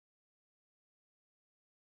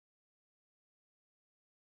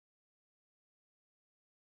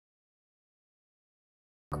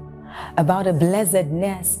about a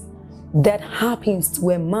blessedness that happens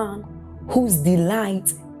to a man whose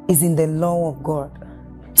delight is in the law of God.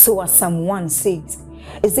 So as Psalm 1 says,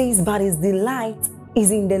 it says, but his delight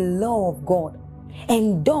is in the law of God,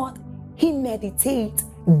 and doth he meditate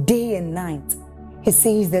day and night. He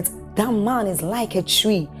says that that man is like a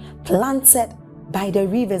tree planted by the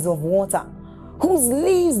rivers of water, whose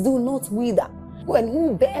leaves do not wither, and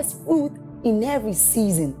who bears fruit in every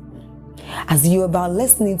season. As you're about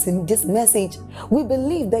listening to this message, we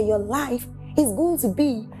believe that your life is going to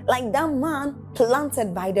be like that man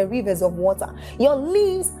planted by the rivers of water. Your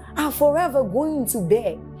leaves are forever going to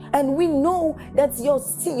bear. And we know that your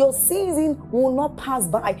season will not pass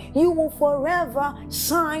by. You will forever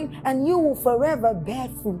shine and you will forever bear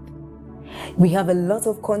fruit. We have a lot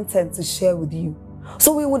of content to share with you.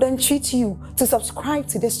 So we would entreat you to subscribe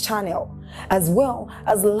to this channel, as well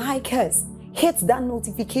as like us. Hit that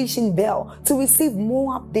notification bell to receive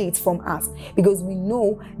more updates from us, because we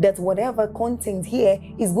know that whatever content here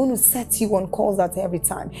is going to set you on course at every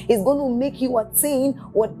time. It's going to make you attain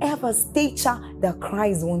whatever stature that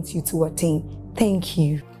Christ wants you to attain. Thank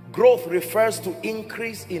you. Growth refers to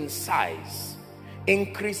increase in size,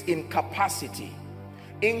 increase in capacity,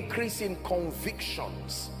 increase in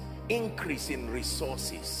convictions, increase in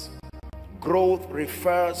resources. Growth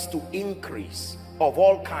refers to increase of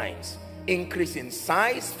all kinds. Increase in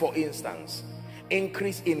size, for instance,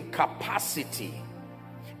 increase in capacity,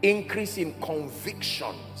 increase in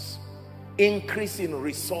convictions, increase in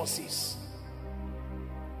resources.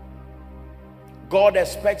 God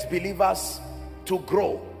expects believers to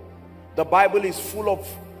grow. The Bible is full of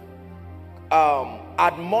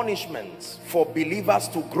admonishments for believers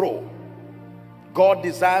to grow. God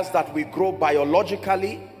desires that we grow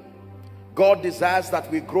biologically. God desires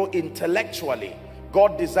that we grow intellectually.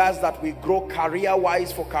 God desires that we grow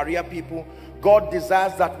career-wise for career people. God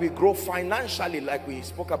desires that we grow financially, like we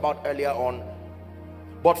spoke about earlier on.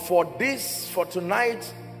 But for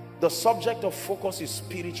tonight, the subject of focus is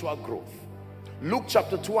spiritual growth. Luke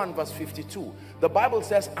chapter 2 and verse 52. The Bible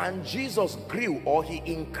says, and Jesus grew, or he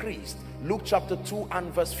increased. Luke chapter 2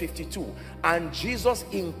 and verse 52. And Jesus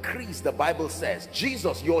increased, the Bible says.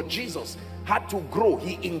 Jesus, your Jesus, had to grow.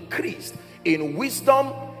 He increased in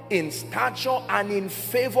wisdom, in stature, and in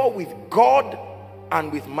favor with God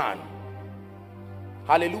and with man.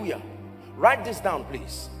 Hallelujah. Write this down,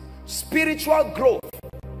 please. Spiritual growth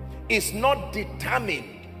is not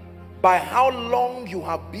determined by how long you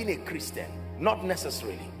have been a Christian. Not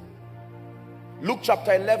necessarily. Luke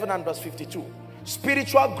chapter 11 and verse 52.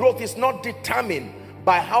 Spiritual growth is not determined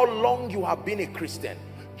by how long you have been a Christian.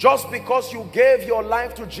 Just because you gave your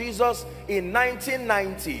life to Jesus in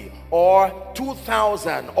 1990 or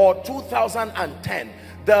 2000 or 2010,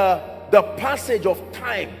 the passage of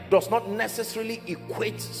time does not necessarily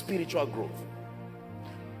equate spiritual growth.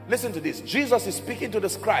 Listen to this. Jesus is speaking to the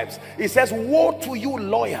scribes. He says, woe to you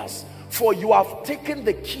lawyers, for you have taken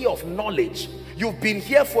the key of knowledge. You've been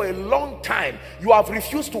here for a long time. You have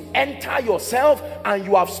refused to enter yourself, and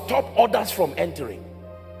you have stopped others from entering.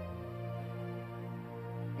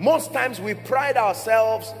 Most times we pride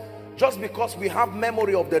ourselves just because we have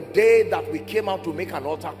memory of the day that we came out to make an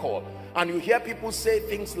altar call. And you hear people say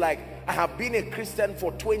things like, I have been a Christian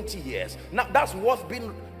for 20 years. Now that's worth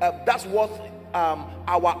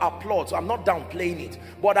our applause. I'm not downplaying it,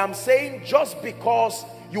 but I'm saying just because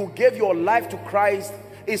you gave your life to Christ,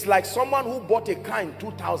 it's like someone who bought a car in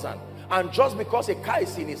 2000, and just because a car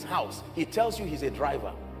is in his house, he tells you he's a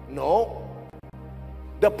driver. No.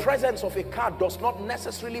 The presence of a car does not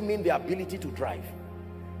necessarily mean the ability to drive.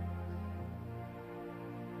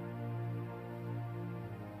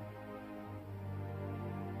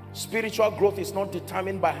 Spiritual growth is not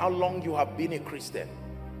determined by how long you have been a Christian.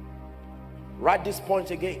 Write this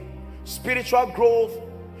point again. Spiritual growth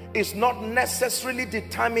is not necessarily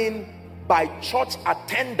determined by church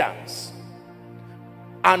attendance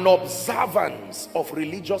and observance of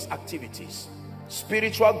religious activities.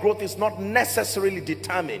 Spiritual growth is not necessarily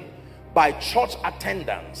determined by church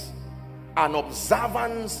attendance and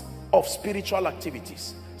observance of spiritual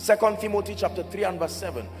activities. 2 Timothy chapter 3 and verse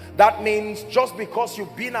 7. That means just because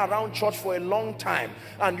you've been around church for a long time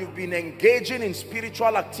and you've been engaging in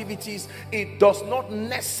spiritual activities, it does not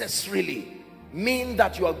necessarily mean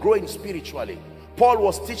that you are growing spiritually. Paul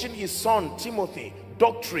was teaching his son Timothy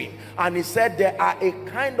doctrine, and he said there are a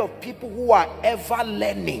kind of people who are ever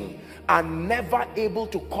learning and never able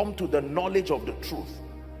to come to the knowledge of the truth.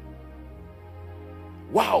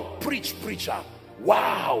 Wow, preach, preacher.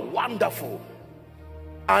 Wow, wonderful.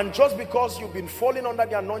 And just because you've been falling under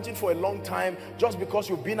the anointing for a long time, just because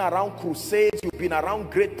you've been around crusades, you've been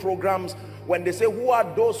around great programs, When they say, who are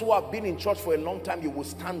those who have been in church for a long time, you will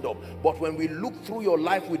stand up. But when we look through your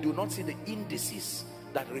life, we do not see the indices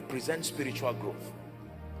that represent spiritual growth.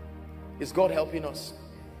 Is God helping us?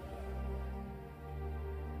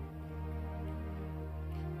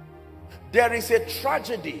 There is a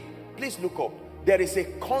tragedy. Please look up. There is a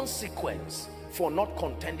consequence for not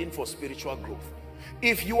contending for spiritual growth.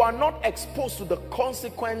 If you are not exposed to the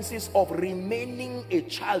consequences of remaining a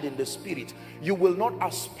child in the spirit, you will not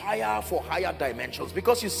aspire for higher dimensions.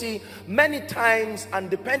 Because you see, many times, and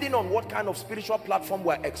depending on what kind of spiritual platform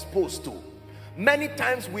we're exposed to, many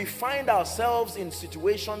times we find ourselves in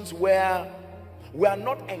situations where we are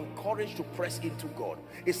not encouraged to press into God.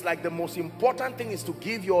 It's like the most important thing is to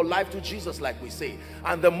give your life to Jesus, like we say.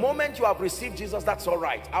 And the moment you have received Jesus, that's all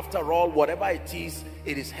right. After all, whatever it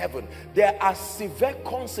is heaven. There are severe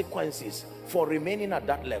consequences for remaining at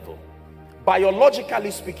that level.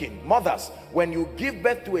 Biologically speaking, mothers, when you give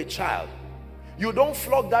birth to a child, you don't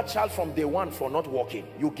flog that child from day one for not walking.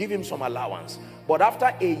 You give him some allowance. But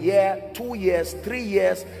after a year, 2 years, 3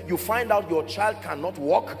 years, you find out your child cannot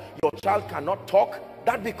walk, your child cannot talk.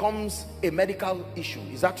 That becomes a medical issue.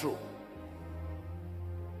 Is that true?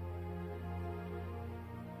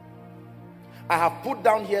 I have put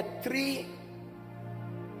down here three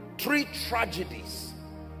tragedies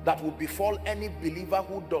that will befall any believer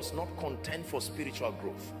who does not contend for spiritual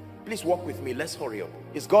growth. Please walk with me. Let's hurry up.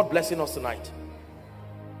 Is God blessing us tonight?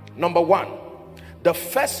 Number one, the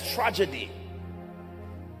first tragedy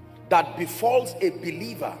that befalls a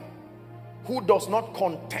believer who does not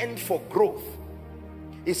contend for growth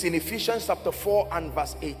is in Ephesians chapter 4 and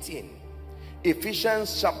verse 18.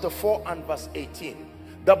 Ephesians chapter 4 and verse 18.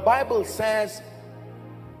 The Bible says,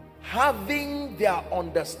 having their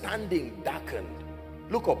understanding darkened.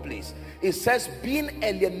 Look up, please. It says, being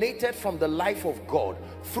alienated from the life of God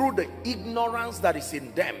through the ignorance that is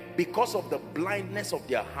in them because of the blindness of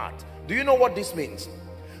their heart. Do you know what this means?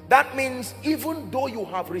 That means even though you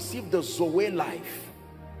have received the Zoe life,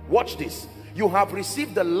 watch this, you have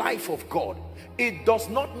received the life of God, it does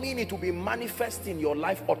not mean it will be manifest in your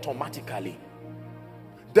life automatically.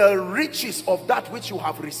 The riches of that which you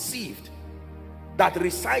have received that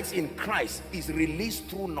resides in Christ is released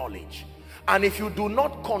through knowledge. And if you do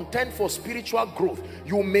not contend for spiritual growth,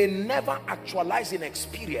 you may never actualize in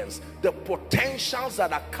experience the potentials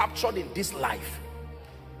that are captured in this life.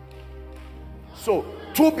 So,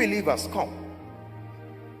 two believers, come.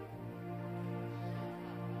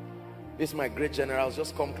 This is my great generals,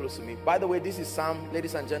 just come close to me. By the way, this is Sam,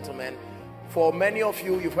 ladies and gentlemen. For many of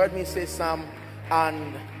you, you've heard me say Sam,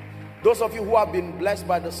 and those of you who have been blessed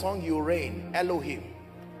by the song You Reign, Elohim.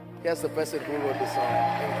 Here's the person who wrote the song.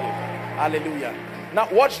 Thank you. Hallelujah. Now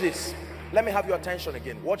watch this. Let me have your attention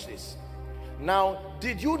again. Watch this. Now,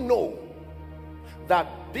 did you know that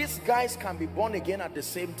these guys can be born again at the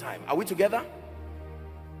same time? Are we together?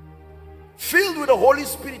 Filled with the Holy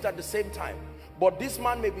Spirit at the same time. But this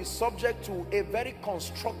man may be subject to a very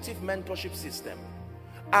constructive mentorship system.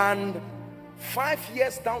 And 5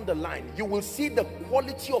 years down the line, you will see the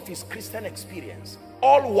quality of his Christian experience.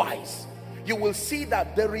 All wise. You will see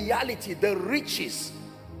that the reality, the riches,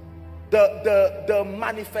 the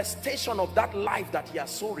manifestation of that life that he has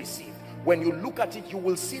so received, when you look at it, you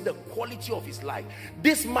will see the quality of his life.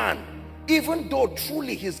 This man, even though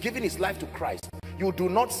truly he's given his life to Christ, you do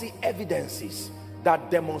not see evidences that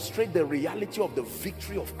demonstrate the reality of the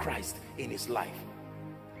victory of Christ in his life.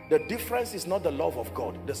 The difference is not the love of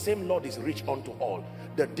God. The same Lord is rich unto all.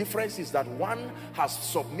 The difference is that one has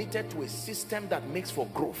submitted to a system that makes for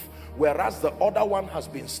growth, whereas the other one has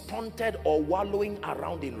been stunted or wallowing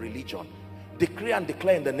around in religion. Decree and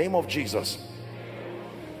declare in the name of Jesus.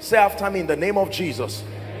 Say after me, in the name of Jesus,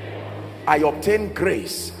 I obtain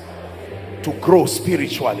grace to grow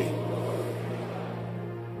spiritually.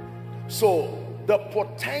 So the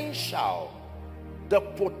potential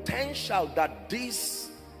that this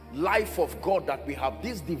life of God that we have,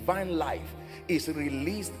 this divine life, is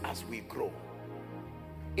released as we grow.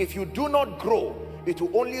 If you do not grow, it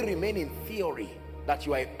will only remain in theory that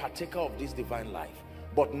you are a partaker of this divine life,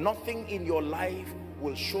 but nothing in your life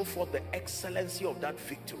will show forth the excellency of that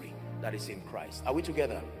victory that is in Christ. Are we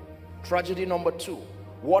together? Tragedy number two.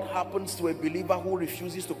 What happens to a believer who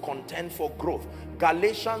refuses to contend for growth?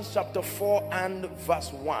 Galatians chapter 4 and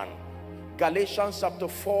verse 1. Galatians chapter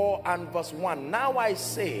 4 and verse 1. Now I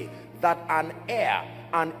say that an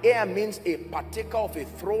heir means a partaker of a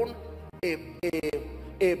throne,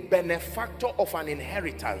 a benefactor of an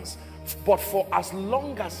inheritance. But for as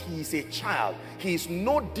long as he is a child, he is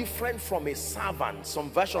no different from a servant. Some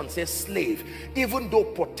version says slave, even though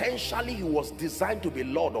potentially he was designed to be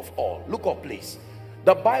Lord of all. Look up, please.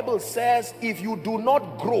 The Bible says if you do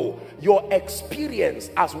not grow, your experience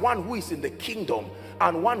as one who is in the kingdom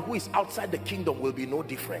and one who is outside the kingdom will be no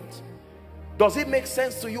different. Does it make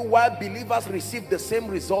sense to you why believers receive the same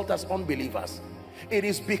result as unbelievers? It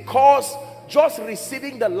is because just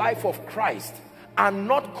receiving the life of Christ and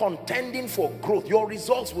not contending for growth, your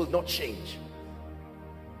results will not change.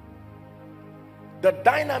 The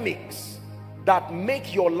dynamics that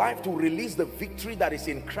make your life to release the victory that is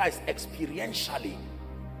in Christ experientially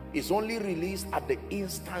is only released at the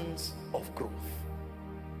instance of growth.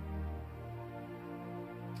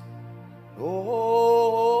 Oh,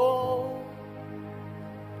 oh,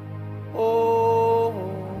 oh,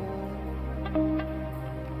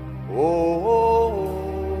 oh,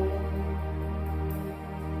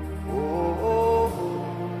 oh,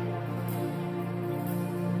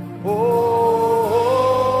 oh.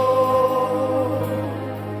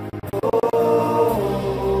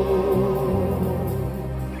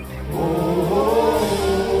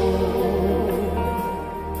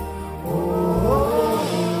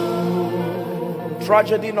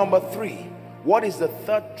 Tragedy number 3. What is the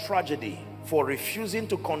third tragedy for refusing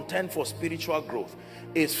to contend for spiritual growth?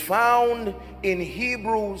 Is found in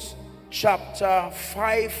Hebrews chapter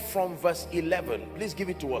 5 from verse 11. Please give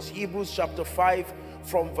it to us. Hebrews chapter 5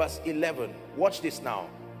 from verse 11. Watch this now.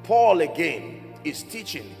 Paul again is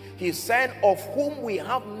teaching. He's saying, of whom we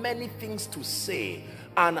have many things to say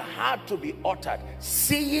and hard to be uttered,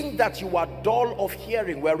 seeing that you are dull of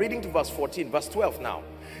hearing. We're reading to verse 14, verse 12 now.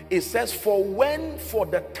 It says, for when for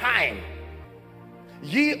the time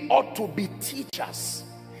ye ought to be teachers,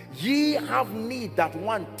 ye have need that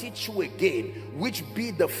one teach you again, which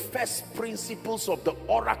be the first principles of the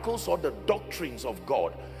oracles or the doctrines of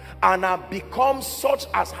God, and are become such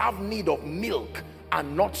as have need of milk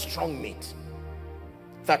and not strong meat.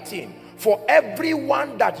 13. For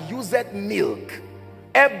everyone that useth milk,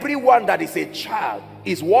 everyone that is a child,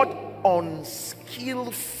 is what?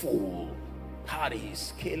 Unskillful.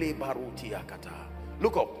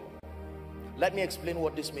 Look up. Let me explain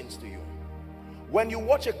what this means to you. When you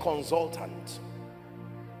watch a consultant,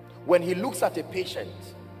 when he looks at a patient,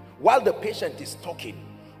 while the patient is talking,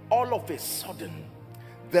 all of a sudden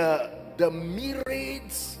the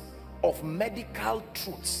myriads of medical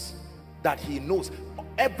truths that he knows,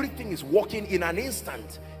 everything is working in an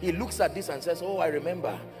instant. He looks at this and says, oh, I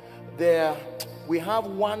remember we have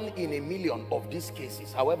 1 in a million of these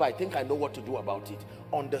cases. However, I think I know what to do about it,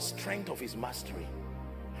 on the strength of his mastery.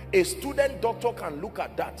 A student doctor can look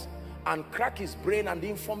at that and crack his brain, and the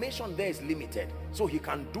information there is limited, so he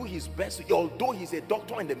can do his best. Although he's a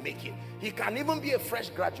doctor in the making, he can even be a fresh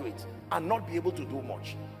graduate and not be able to do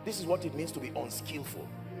much. This is what it means to be unskillful.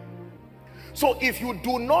 So if you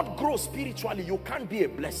do not grow spiritually, you can't be a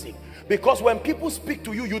blessing, because when people speak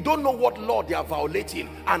to you, you don't know what law they are violating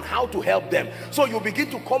and how to help them. So you begin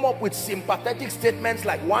to come up with sympathetic statements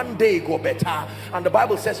like one day go better, and the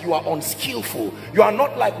Bible says you are unskillful. You are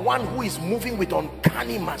not like one who is moving with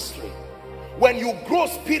uncanny mastery. When you grow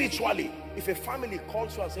spiritually, if a family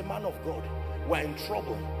calls you and says, man of God, we're in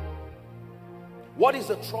trouble. What is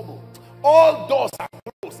the trouble? All doors are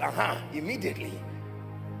closed. Immediately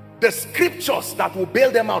the scriptures that will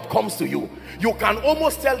bail them out comes to you. You can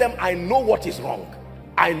almost tell them, I know what is wrong.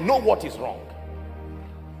 I know what is wrong.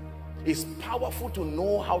 It's powerful to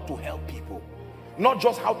know how to help people, not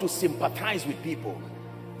just how to sympathize with people.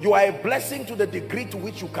 You are a blessing to the degree to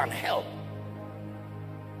which you can help.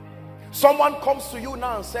 Someone comes to you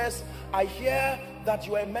now and says, I hear that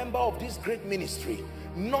you are a member of this great ministry.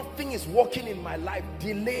 Nothing is working in my life.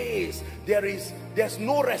 Delays. There's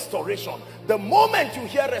no restoration. The moment you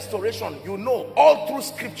hear restoration, you know all through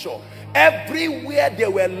scripture, everywhere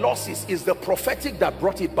there were losses is the prophetic that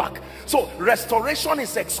brought it back. So restoration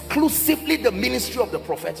is exclusively the ministry of the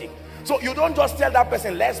prophetic. So you don't just tell that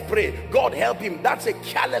person, let's pray, God help him. That's a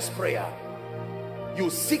careless prayer. You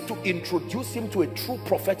seek to introduce him to a true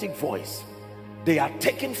prophetic voice. They are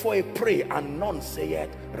taken for a prey, and none say it,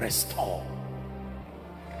 restore.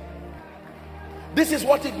 This is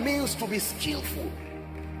what it means to be skillful.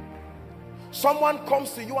 Someone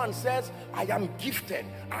comes to you and says, I am gifted,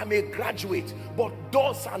 I'm a graduate, but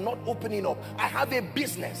doors are not opening up. I have a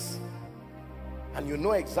business. And you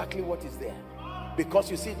know exactly what is there.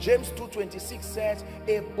 Because you see, James 2:26 says,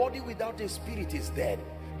 a body without a spirit is dead.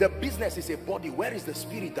 The business is a body. Where is the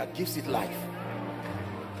spirit that gives it life?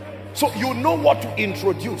 So you know what to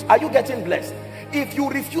introduce. Are you getting blessed? If you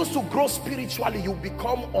refuse to grow spiritually, you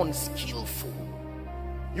become unskillful.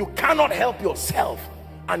 You cannot help yourself,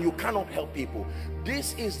 and you cannot help people.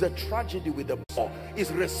 This is the tragedy with the law. Is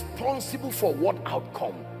responsible for what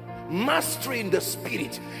outcome? Mastery in the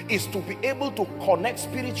spirit is to be able to connect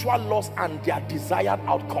spiritual laws and their desired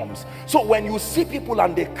outcomes. So when you see people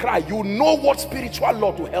and they cry, you know what spiritual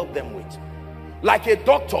law to help them with. Like a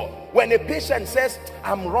doctor, when a patient says,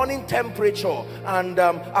 I'm running temperature and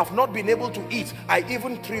I've not been able to eat, I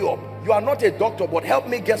even threw up. You are not a doctor, but help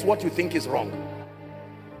me guess what you think is wrong.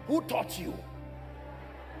 Who taught you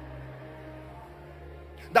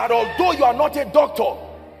that although you are not a doctor,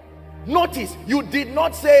 notice you did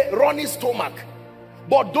not say runny stomach,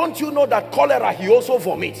 but don't you know that cholera, he also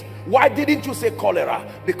vomits? Why didn't you say cholera?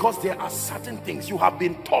 Because there are certain things you have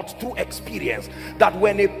been taught through experience that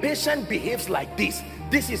when a patient behaves like this,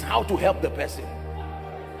 this is how to help the person.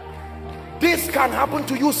 This can happen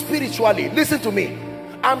to you spiritually. Listen to me,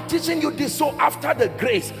 I'm teaching you this, so after the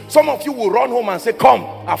grace, some of you will run home and say, come,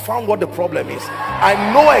 I found what the problem is. I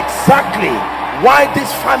know exactly why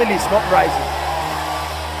this family is not rising.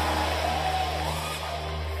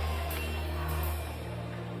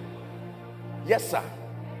 Yes, sir.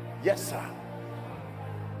 Yes, sir.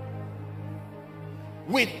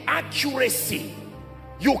 With accuracy,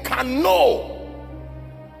 you can know.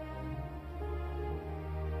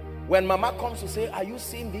 When mama comes to say, are you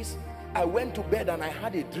seeing this? I went to bed and I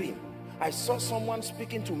had a dream. I saw someone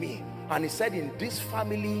speaking to me and he said, in this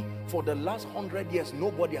family for the last 100 years,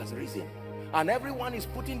 nobody has risen. And everyone is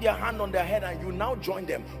putting their hand on their head and you now join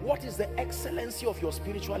them. What is the excellency of your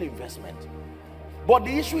spiritual investment? But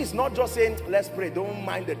the issue is not just saying, let's pray, don't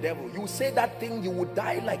mind the devil. You say that thing, you would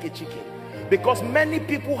die like a chicken. Because many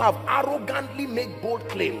people have arrogantly made bold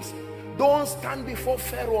claims. Don't stand before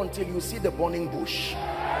Pharaoh until you see the burning bush.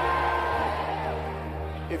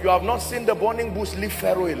 If you have not seen the burning bush, leave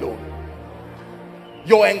Pharaoh alone.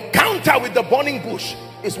 Your encounter with the burning bush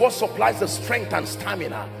is what supplies the strength and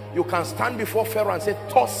stamina. You can stand before Pharaoh and say,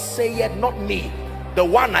 thus saith not me, the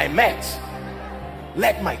one I met,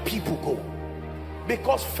 let my people go.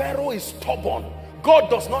 Because Pharaoh is stubborn. God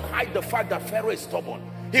does not hide the fact that Pharaoh is stubborn.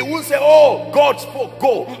 He will say, oh, God spoke,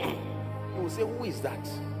 go. He will say, who is that?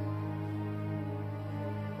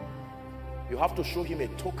 You have to show him a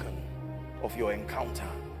token of your encounter,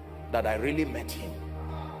 that I really met him.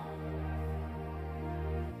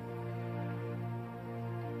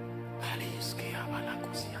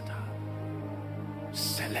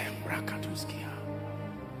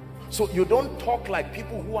 So you don't talk like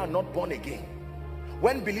people who are not born again.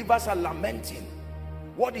 When believers are lamenting,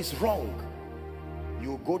 what is wrong?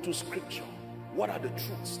 You go to scripture. What are the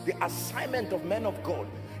truths? The assignment of men of God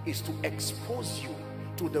is to expose you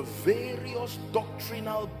to the various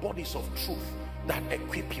doctrinal bodies of truth that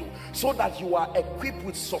equip you, so that you are equipped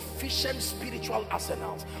with sufficient spiritual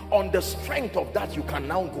arsenals. On the strength of that, you can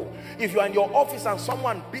now go. If you are in your office and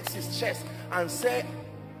someone beats his chest and say,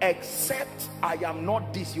 except I am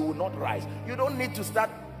not this, you will not rise. You don't need to start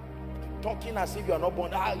talking as if you are not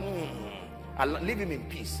born. Leave him in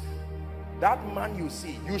peace. That man you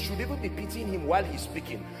see, you should even be pitying him while he's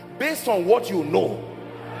speaking, based on what you know.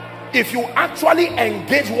 If you actually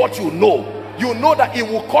engage what you know that it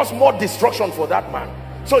will cause more destruction for that man.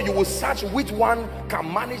 So you will search which one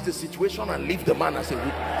can manage the situation and leave the man as a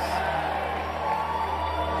witness.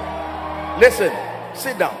 Listen,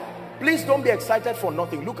 sit down. Please don't be excited for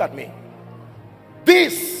nothing. Look at me.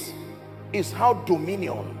 This is how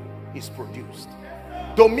dominion is produced.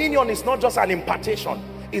 Dominion is not just an impartation,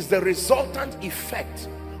 it's the resultant effect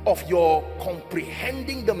of your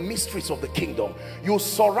comprehending the mysteries of the kingdom. You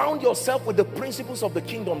surround yourself with the principles of the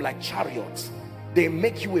kingdom like chariots. They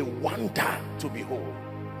make you a wonder to behold.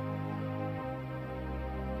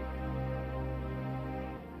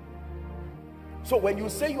 So when you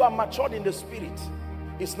say you are matured in the spirit,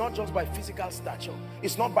 it's not just by physical stature,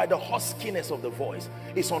 it's not by the huskiness of the voice,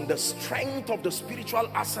 it's on the strength of the spiritual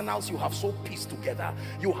arsenals you have so pieced together.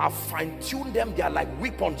 You have fine-tuned them. They are like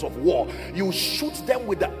weapons of war. You shoot them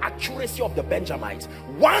with the accuracy of the Benjamites.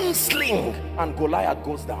 One sling and Goliath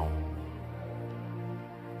goes down.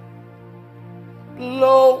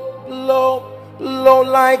 Blow, blow, blow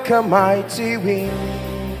like a mighty wind,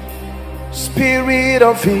 Spirit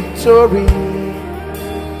of victory,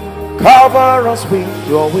 cover us with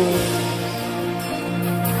your wings.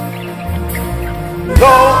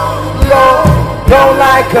 Blow, blow, blow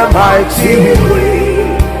like a mighty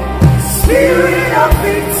wind, Spirit of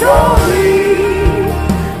victory,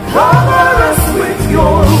 cover us with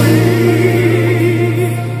your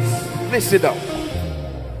wings. Please sit down.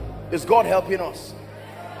 Is God helping us?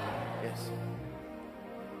 Yes.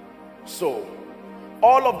 So,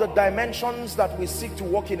 all of the dimensions that we seek to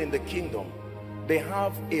walk in the kingdom, they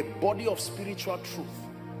have a body of spiritual truth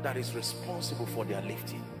that is responsible for their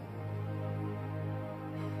lifting.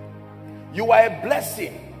 You are a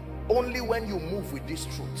blessing only when you move with these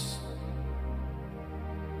truths.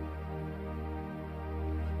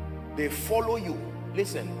 They follow you.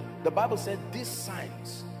 Listen, the Bible said these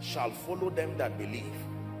signs shall follow them that believe.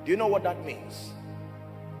 Do you know what that means?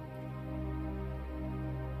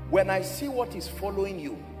 When I see what is following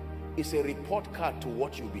you, it's a report card to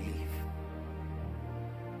what you believe.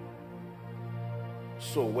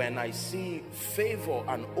 So when I see favor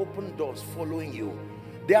and open doors following you,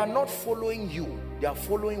 they are not following you, they are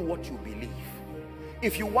following what you believe.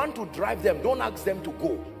 If you want to drive them, don't ask them to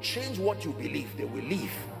go. Change what you believe, they will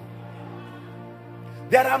leave.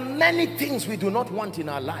 There are many things we do not want in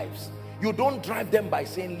our lives. You don't drive them by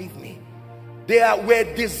saying, leave me.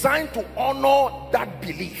 We're designed to honor that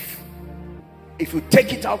belief. If you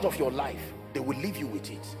take it out of your life, they will leave you with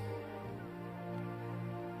it.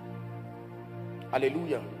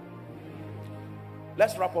 Hallelujah.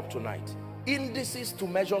 Let's wrap up tonight. Indices to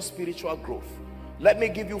measure spiritual growth. Let me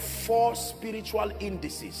give you 4 spiritual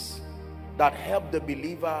indices that help the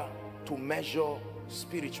believer to measure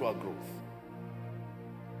spiritual growth.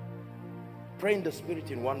 Pray in the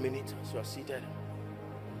spirit in 1 minute as you are seated.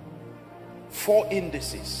 4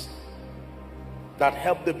 indices that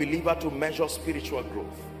help the believer to measure spiritual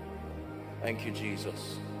growth. Thank you,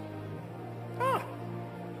 Jesus.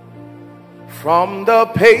 From the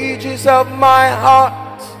pages of my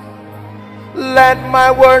heart, let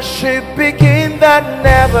my worship begin that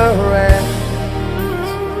never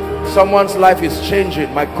ends. Someone's life is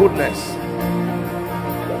changing, my goodness.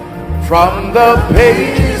 From the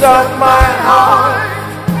pages of my heart,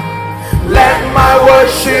 let my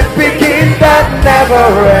worship begin that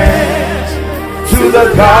never ends. To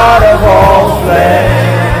the God of all flesh.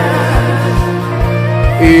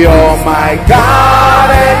 You're my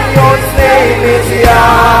God and your name is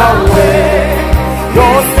Yahweh.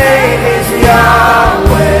 Your name is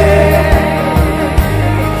Yahweh.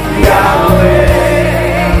 Yahweh.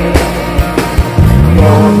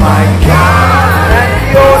 You're my God and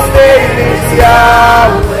your name is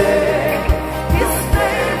Yahweh. His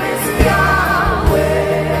name is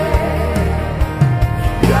Yahweh.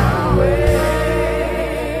 Yahweh.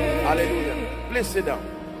 Hallelujah. Please sit down.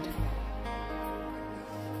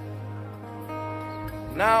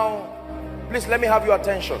 Now, please let me have your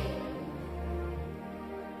attention.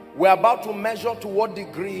 We're about to measure to what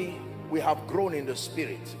degree we have grown in the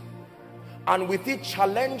spirit, and with it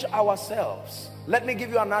challenge ourselves. Let me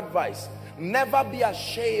give you an advice. Never be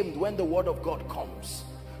ashamed when the word of God comes.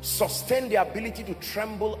 Sustain the ability to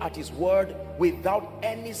tremble at his word without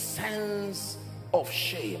any sense of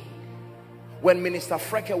shame. When Minister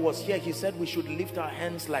Freke was here, he said we should lift our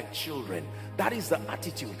hands like children. That is the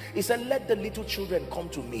attitude. He said, let the little children come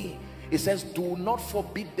to me. He says, do not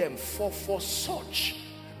forbid them, for such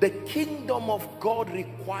the kingdom of God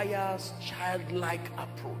requires childlike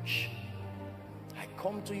approach. I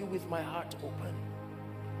come to you with my heart open,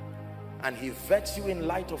 and he vets you in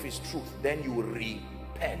light of his truth. Then you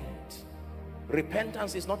repent.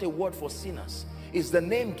 Repentance is not a word for sinners. It's the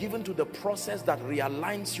name given to the process that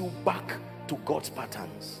realigns you back to God's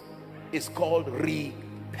patterns. It's called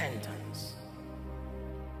repentance.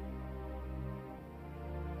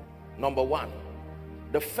 Number 1,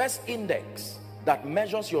 the first index that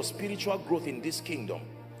measures your spiritual growth in this kingdom,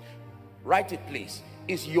 write it please,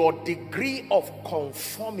 is your degree of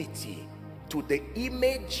conformity to the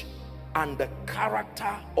image and the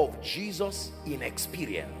character of Jesus in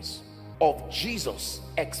experience. Of Jesus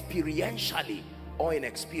experientially or in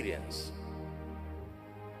experience.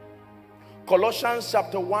 Colossians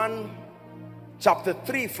chapter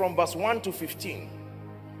 3 from verse 1 to 15.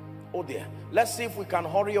 Oh dear, let's see if we can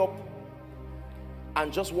hurry up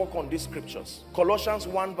and just work on these scriptures. Colossians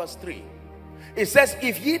 1 verse 3. It says,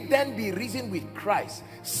 if ye then be risen with Christ,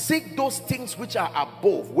 seek those things which are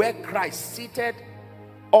above, where Christ seated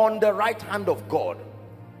on the right hand of God.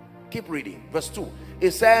 Keep reading. Verse 2.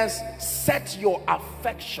 It says, set your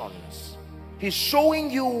affections. He's showing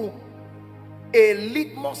you a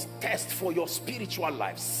litmus test for your spiritual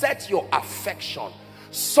life. Set your affection.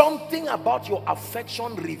 Something about your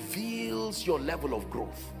affection reveals your level of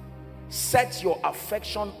growth. Set your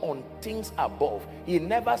affection on things above. He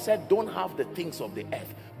never said don't have the things of the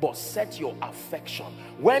earth, but set your affection.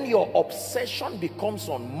 When your obsession becomes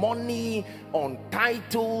on money, on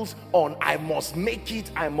titles, on I must make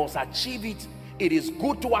it, I must achieve it, it is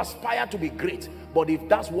good to aspire to be great, but if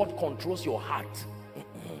that's what controls your heart,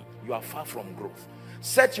 you are far from growth.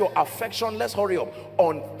 Set your affection, let's hurry up,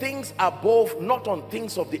 on things above, not on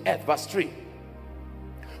things of the earth. Verse 3.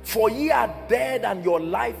 For ye are dead, and your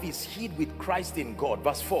life is hid with Christ in God.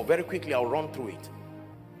 Verse 4, very quickly, I'll run through it.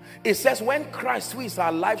 It says, when Christ, who is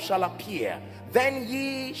our life, shall appear,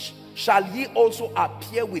 then shall ye also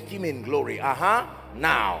appear with him in glory.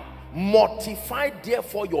 Now, mortify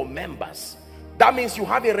therefore your members. That means you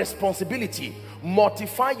have a responsibility.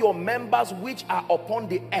 Mortify your members which are upon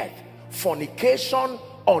the earth: fornication,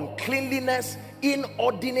 uncleanliness,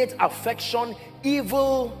 inordinate affection,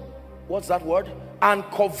 evil, what's that word? And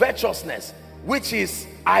covetousness, which is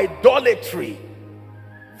idolatry.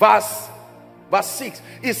 Verse 6,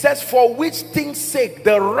 it says, for which things sake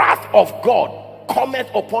the wrath of God cometh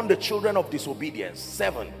upon the children of disobedience.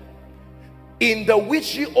 7, in the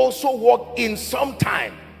which ye also walked in some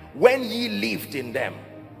time, when ye lived in them.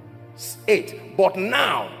 8, but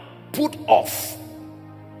now put off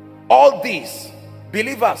all these.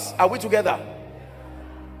 Believers, are we together?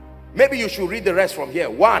 Maybe you should read the rest from here.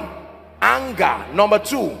 1, anger. Number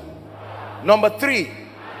 2, number 3,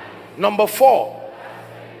 number 4,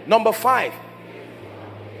 number 5.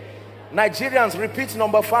 Nigerians, repeat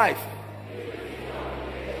number 5.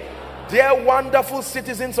 Dear wonderful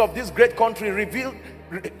citizens of this great country,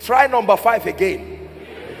 try number 5 again.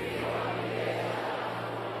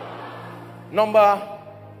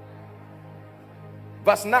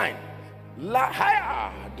 Verse 9.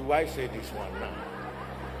 Do I say this one now?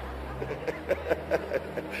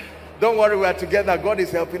 Don't worry, we are together. God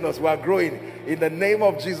is helping us. We are growing in the name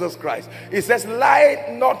of Jesus Christ. It says, lie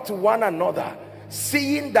not to one another,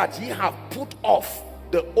 seeing that ye have put off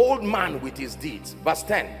the old man with his deeds. Verse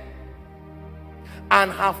 10.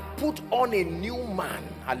 And have put on a new man.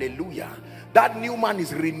 Hallelujah. That new man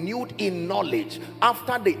is renewed in knowledge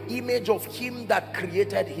after the image of him that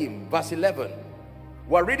created him. Verse 11.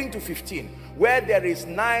 We're reading to 15. Where there is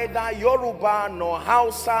neither Yoruba, nor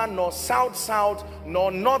Hausa, nor South,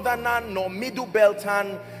 nor Northerner, nor Middle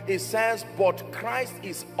Beltan. It says, but Christ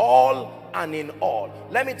is all and in all.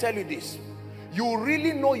 Let me tell you this. You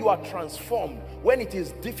really know you are transformed when it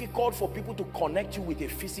is difficult for people to connect you with a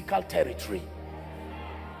physical territory.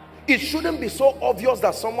 It shouldn't be so obvious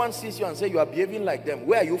that someone sees you and say you are behaving like them.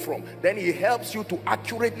 Where are you from? Then he helps you to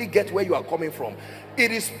accurately get where you are coming from.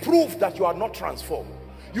 It is proof that you are not transformed.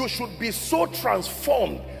 You should be so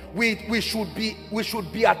transformed. We should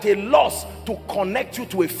be at a loss to connect you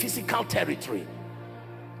to a physical territory.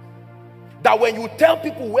 That when you tell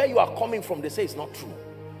people where you are coming from, they say it's not true.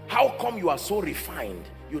 How come you are so refined?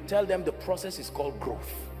 You tell them the process is called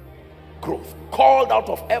growth. Growth. Called out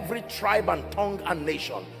of every tribe and tongue and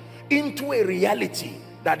nation into a reality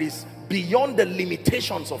that is beyond the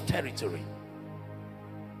limitations of territory.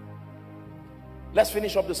 Let's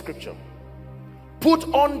finish up the scripture. Put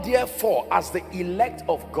on therefore as the elect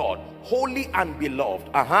of God, holy and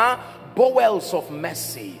beloved, bowels of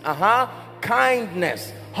mercy,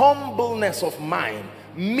 kindness, humbleness of mind,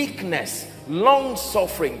 meekness, long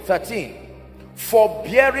suffering. 13,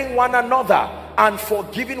 forbearing one another and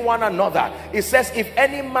forgiving one another. It says, if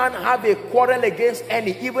any man have a quarrel against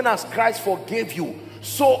any, even as Christ forgave you,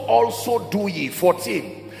 so also do ye.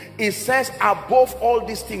 14, it says, above all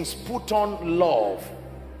these things put on love.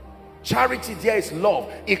 Charity there is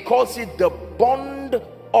love. It calls it the bond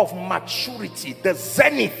of maturity, the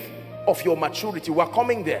zenith of your maturity. We're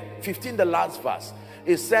coming there. 15, the last verse.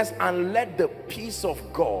 It says, and let the peace of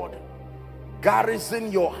God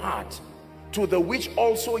garrison your heart, to the which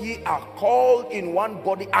also ye are called in one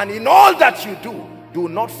body, and in all that you do, do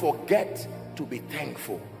not forget to be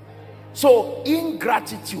thankful. So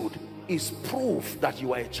ingratitude is proof that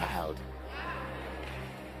you are a child.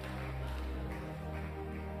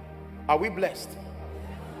 Are we blessed?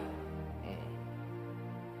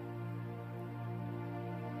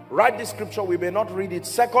 Write this scripture. We may not read it.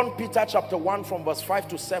 2 Peter chapter 1 from verse 5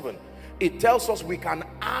 to 7. It tells us we can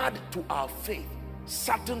add to our faith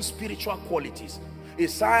certain spiritual qualities. It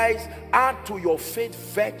says, add to your faith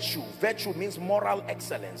virtue. Virtue means moral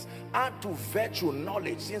excellence. Add to virtue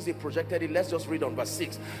knowledge. Since they projected it, let's just read on verse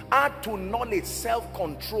 6. Add to knowledge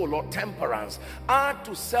self-control or temperance. Add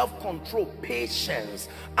to self-control patience.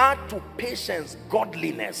 Add to patience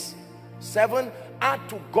godliness. 7, add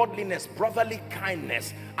to godliness brotherly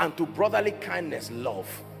kindness, and to brotherly kindness love.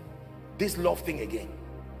 This love thing again.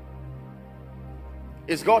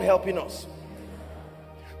 Is God helping us?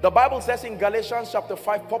 The Bible says in Galatians chapter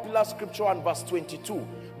 5, popular scripture, and verse 22,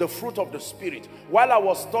 the fruit of the Spirit. While I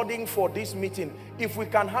was studying for this meeting, if we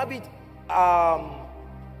can have it,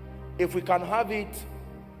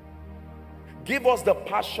 give us the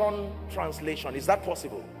Passion Translation. Is that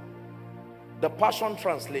possible? The Passion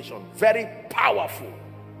Translation, very powerful.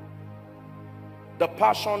 The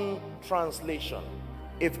Passion Translation.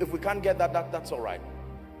 If we can't get that, that's all right.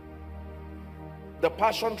 The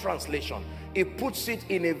Passion Translation. it puts it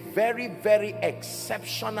in a very, very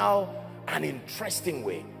exceptional and interesting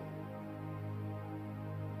way.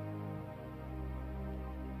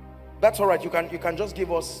 That's all right. You can just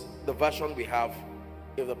give us the version we have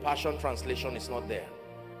if the Passion Translation is not there.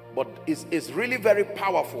 But it's really very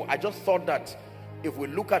powerful. I just thought that if we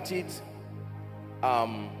look at it,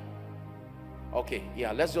 okay,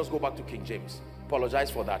 yeah, let's just go back to King James.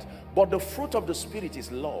 Apologize for that. But the fruit of the Spirit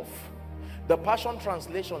is love. The Passion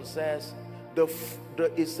Translation says,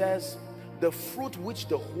 it says, the fruit which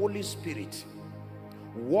the Holy Spirit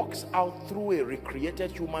works out through a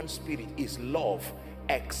recreated human spirit is love,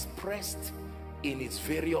 expressed in its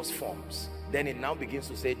various forms. Then it now begins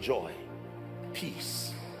to say joy,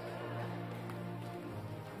 peace.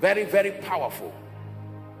 Very, very powerful.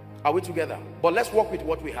 Are we together? But let's work with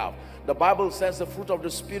what we have. The Bible says the fruit of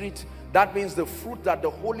the Spirit, that means the fruit that the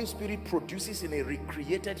Holy Spirit produces in a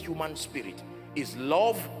recreated human spirit is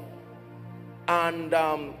love. And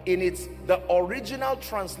the original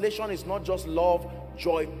translation is not just love,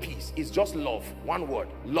 joy, peace. It's just love, one word,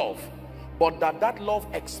 love. But that love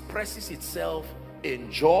expresses itself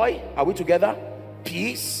in joy. Are we together?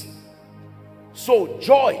 Peace. So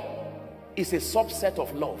joy is a subset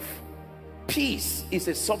of love. Peace is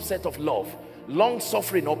a subset of love. Long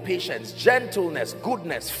suffering or patience, gentleness,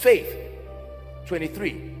 goodness, faith.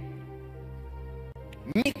 23.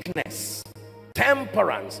 Meekness,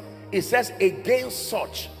 temperance. It says against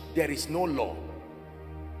such there is no law.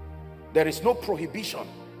 There is no prohibition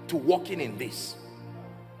to walking in this.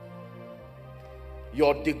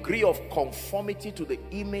 Your degree of conformity to the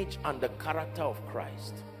image and the character of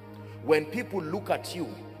Christ. When people look at you,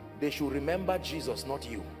 they should remember Jesus, not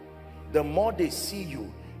you. The more they see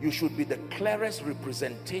you, you should be the clearest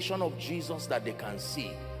representation of Jesus that they can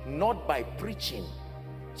see, not by preaching.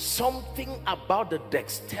 Something about the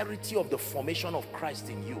dexterity of the formation of Christ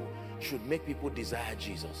in you should make people desire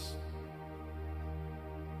Jesus.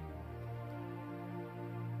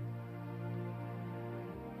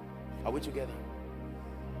 Are we together?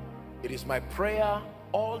 It is my prayer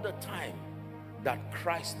all the time that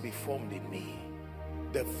Christ be formed in me,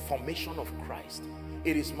 the formation of Christ.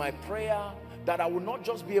 It is my prayer that I will not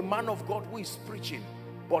just be a man of God who is preaching,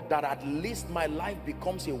 but that at least my life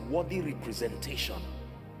becomes a worthy representation,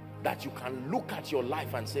 that you can look at your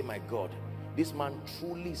life and say, my God, this man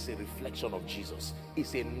truly is a reflection of Jesus.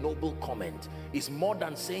 It's a noble comment. It's more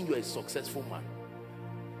than saying you're a successful man.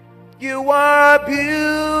 You are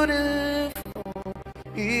beautiful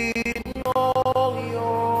in all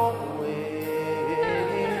your ways.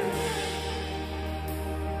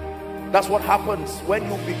 That's what happens when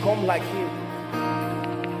you become like him.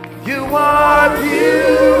 You are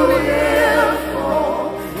beautiful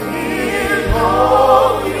in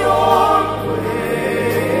all your ways.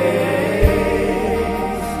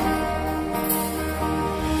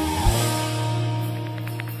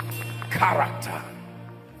 Character.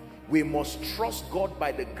 We must trust God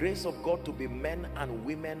by the grace of God to be men and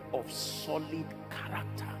women of solid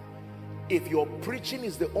character. If your preaching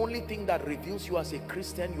is the only thing that reveals you as a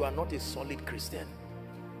Christian, you are not a solid Christian.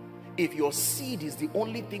 If your seed is the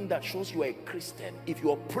only thing that shows you are a Christian, if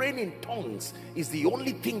your praying in tongues is the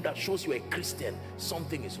only thing that shows you are a Christian,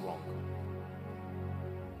 something is wrong.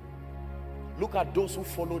 Look at those who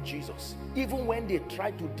follow Jesus. Even when they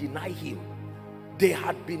tried to deny him, they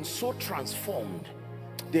had been so transformed.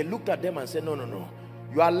 They looked at them and said, no, no, no.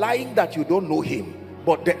 You are lying that you don't know him,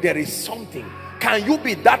 but there is something. Can you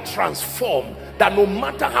be that transformed that no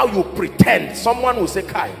matter how you pretend, someone will say,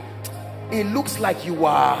 Kai, it looks like you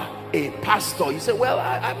are a pastor. You say, well,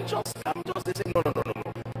 I'm just. They say, no, no, no, no,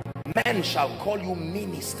 no. Men shall call you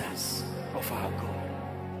ministers of our God.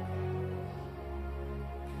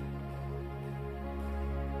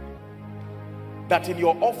 That in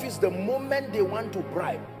your office, the moment they want to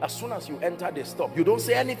bribe, as soon as you enter, they stop. You don't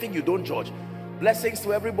say anything, you don't judge. Blessings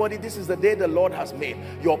to everybody. This is the day the Lord has made.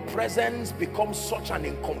 Your presence becomes such an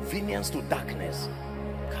inconvenience to darkness.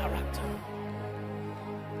 Character.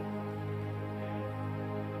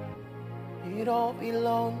 It all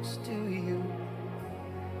belongs to you.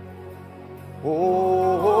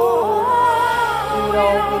 Oh, it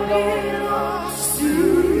all belongs to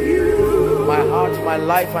you. My heart, my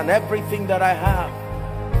life, and everything that I have.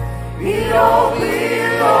 It all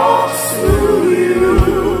belongs to you.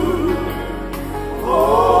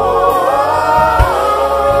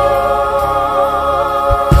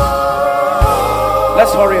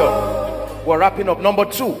 Let's hurry up. We're wrapping up. Number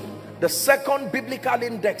 2, the second biblical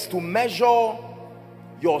index to measure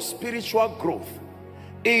your spiritual growth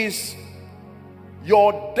is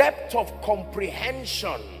your depth of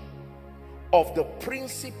comprehension of the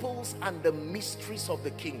principles and the mysteries of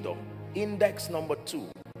the kingdom. Index number 2,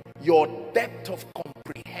 your depth of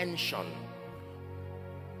comprehension,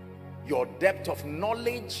 your depth of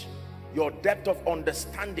knowledge, your depth of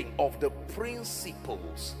understanding of the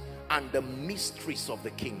principles and the mysteries of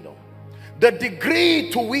the kingdom. The degree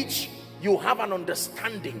to which you have an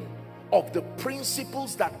understanding of the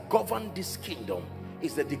principles that govern this kingdom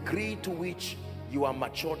is the degree to which you are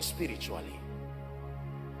matured spiritually.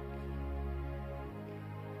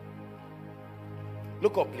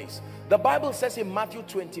 Look up, please. The Bible says in Matthew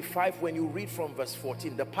 25, when you read from verse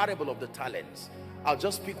 14, the parable of the talents. I'll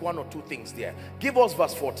just pick one or two things there. Give us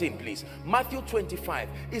verse 14, please. Matthew 25.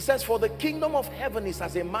 It says, for the kingdom of heaven is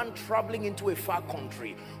as a man traveling into a far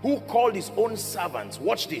country, who called his own servants,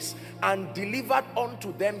 watch this, and delivered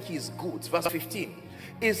unto them his goods. Verse 15.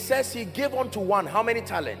 It says he gave unto one, how many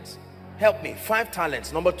talents? Help me. 5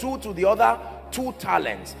 talents. Number 2 to the other, 2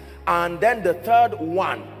 talents. And then the third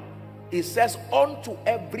one. It says, unto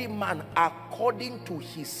every man according to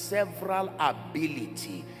his several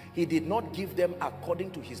ability. He did not give them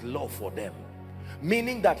according to his love for them.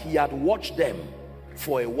 Meaning that he had watched them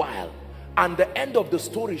for a while. And the end of the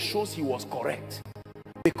story shows he was correct.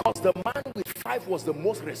 Because the man with 5 was the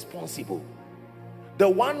most responsible. The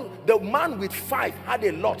man with 5 had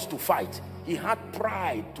a lot to fight. He had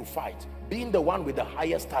pride to fight. Being the one with the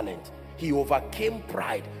highest talent, he overcame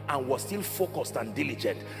pride and was still focused and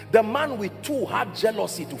diligent. The man with 2 had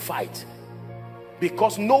jealousy to fight.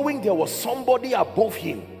 Because knowing there was somebody above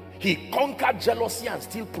him, he conquered jealousy and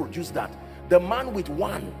still produced that. The man with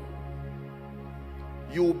 1,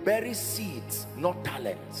 you bury seeds, not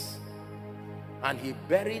talents. And he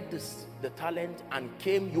buried the talent and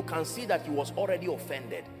came. You can see that he was already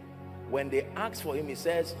offended. When they asked for him, he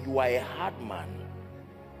says, you are a hard man.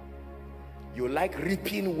 You like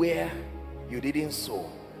reaping where you didn't sow.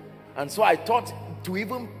 And so I thought to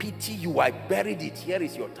even pity you, I buried it. Here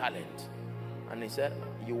is your talent. And he said,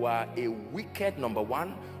 you are a wicked, number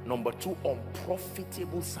 1. Number 2,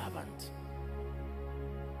 unprofitable servant.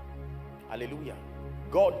 Hallelujah.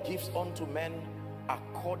 God gives unto men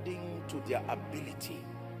according to their ability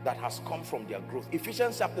that has come from their growth.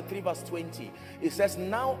 Ephesians chapter 3 verse 20. It says,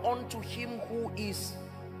 now unto him who is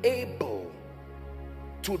able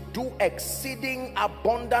to do exceeding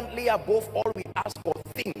abundantly above all we ask or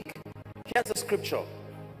think. Here's the scripture.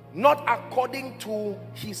 Not according to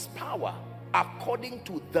his power, according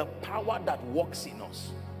to the power that works in us.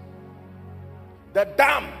 The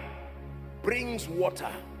dam brings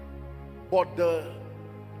water, but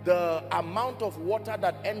the amount of water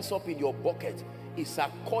that ends up in your bucket is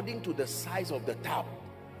according to the size of the tap,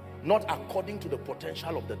 not according to the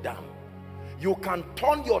potential of the dam. You can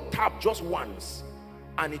turn your tap just once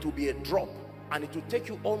and it will be a drop, and it will take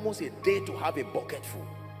you almost a day to have a bucket full.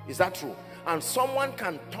 Is that true? And someone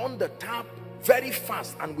can turn the tap very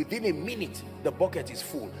fast and within a minute the bucket is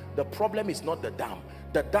full. The problem is not the dam.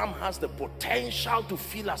 The dam has the potential to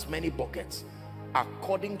fill as many buckets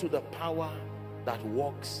according to the power that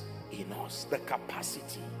works in us, the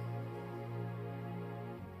capacity.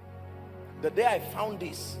 The day I found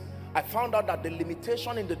this, I found out that the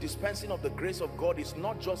limitation in the dispensing of the grace of God is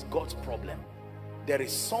not just God's problem. There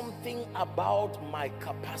is something about my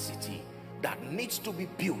capacity that needs to be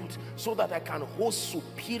built so that I can host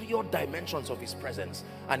superior dimensions of his presence.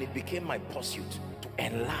 And it became my pursuit to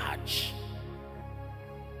enlarge.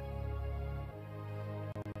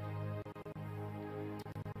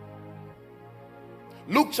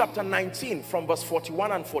 Luke chapter 19 from verse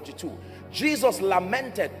 41 and 42. Jesus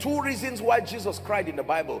lamented. 2 reasons why Jesus cried in the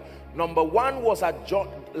Bible. Number 1 was at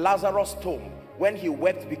Lazarus' tomb when he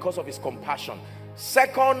wept because of his compassion.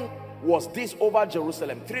 Second was this over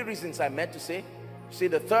Jerusalem. 3 reasons I meant to say. See,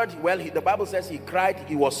 the third, well, the Bible says he cried,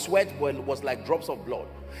 he was sweat, well, it was like drops of blood.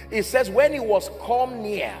 It says when he was come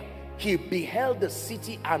near, he beheld the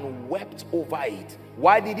city and wept over it.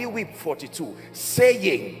 Why did he weep? 42.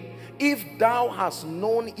 Saying, if thou hast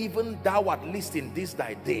known, even thou at least in this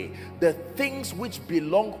thy day, the things which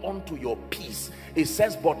belong unto your peace. It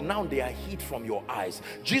says, but now they are hid from your eyes.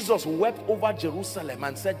 Jesus wept over Jerusalem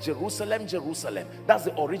and said, Jerusalem, Jerusalem. That's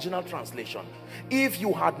the original translation. If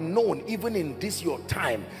you had known, even in this your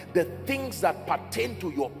time, the things that pertain to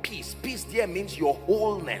your peace. Peace there means your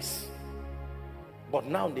wholeness. But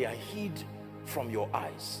now they are hid from your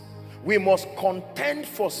eyes. We must contend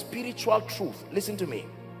for spiritual truth. Listen to me.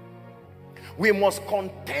 We must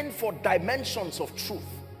contend for dimensions of truth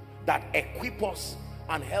that equip us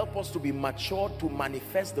and help us to be matured to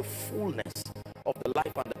manifest the fullness of the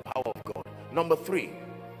life and the power of God. Number 3,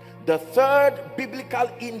 the third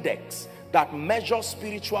biblical index that measures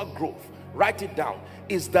spiritual growth, write it down,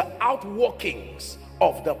 is the outworkings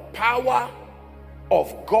of the power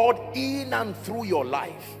of God in and through your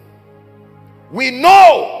life. We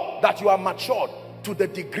know that you are matured to the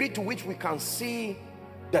degree to which we can see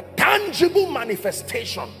the tangible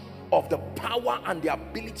manifestation of the power and the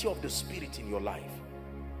ability of the Spirit in your life.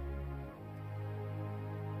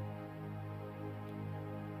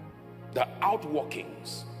 The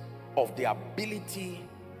outworkings of the ability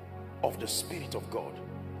of the Spirit of God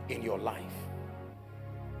in your life.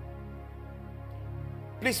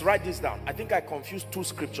 Please write this down. I think I confused two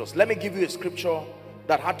scriptures. Let me give you a scripture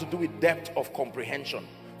that had to do with depth of comprehension.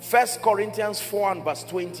 1 Corinthians 4 and verse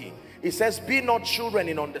 20. It says, be not children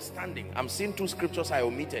in understanding. I'm seeing two scriptures I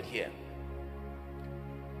omitted here.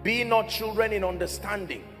 Be not children in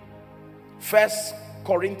understanding. 1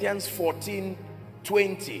 Corinthians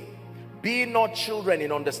 14:20. Be not children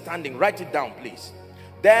in understanding. Write it down, please.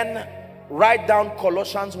 Then write down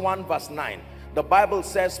Colossians 1 verse 9. The Bible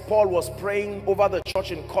says Paul was praying over the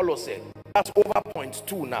church in Colossae. That's over point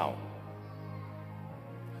 2 now.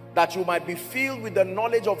 That you might be filled with the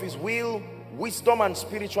knowledge of his will, wisdom and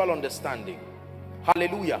spiritual understanding.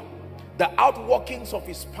 Hallelujah. The outworkings of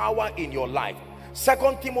his power in your life.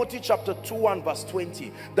 2 Timothy chapter 2 and verse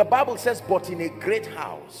 20. The Bible says, but in a great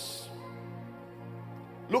house.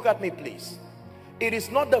 Look at me, please. It is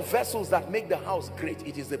not the vessels that make the house great,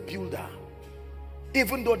 it is the builder.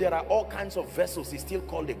 Even though there are all kinds of vessels, it's still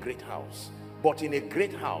called a great house. But in a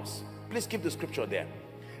great house, please keep the scripture there.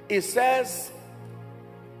 It says,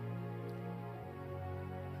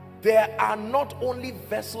 there are not only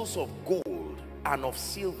vessels of gold and of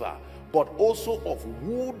silver, but also of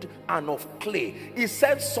wood and of clay. It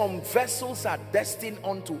said some vessels are destined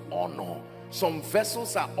unto honor, some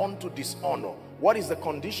vessels are unto dishonor. What is the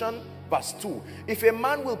condition? Verse 2. If a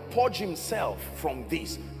man will purge himself from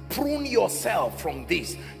this, prune yourself from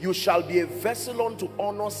this, you shall be a vessel unto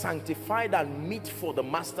honor, sanctified and meet for the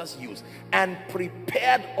master's use, and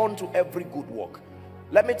prepared unto every good work.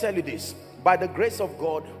 Let me tell you this. By the grace of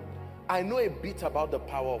God, I know a bit about the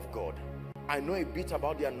power of God. I know a bit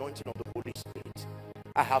about the anointing of the Holy Spirit.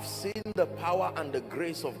 I have seen the power and the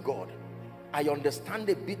grace of God. I understand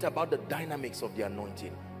a bit about the dynamics of the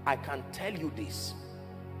anointing. I can tell you this.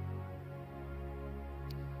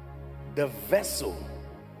 The vessel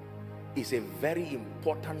is a very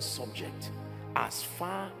important subject as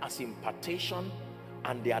far as impartation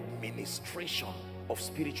and the administration of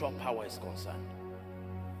spiritual power is concerned.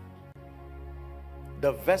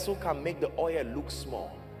 The vessel can make the oil look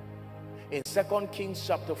small. In 2 Kings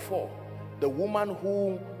chapter 4, the woman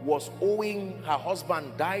who was owing, her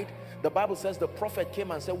husband died. The Bible says the prophet came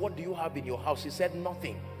and said, what do you have in your house? She said,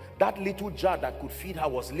 nothing. That little jar that could feed her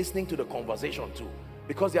was listening to the conversation too,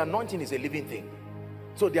 because the anointing is a living thing.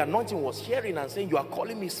 So the anointing was hearing and saying, you are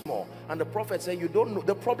calling me small. And the prophet said, you don't know.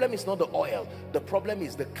 The problem is not the oil. The problem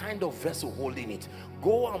is the kind of vessel holding it.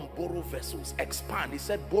 Go and borrow vessels. Expand. He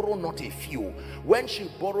said, borrow not a few. When she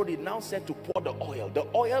borrowed, it now said to pour the oil. The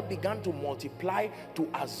oil began to multiply to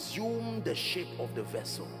assume the shape of the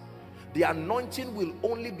vessel. The anointing will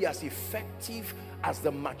only be as effective as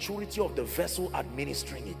the maturity of the vessel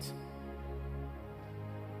administering it.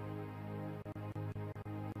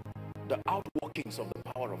 The outworkings of the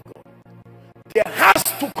power of God. There has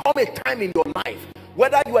to come a time in your life,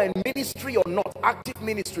 whether you are in ministry or not, active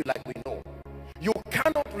ministry like we know, you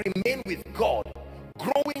cannot remain with God,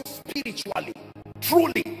 growing spiritually,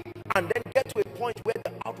 truly, and then get to a point where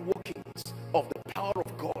the outworkings of the power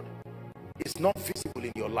of God is not visible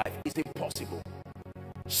in your life. It's impossible.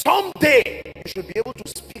 Someday you should be able to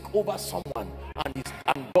speak over someone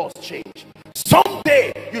and doors change.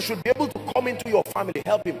 Someday you should be able to come into your family.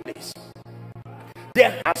 Help him, please.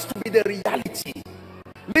 There has to be the reality.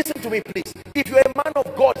 Listen to me, please. If you're a man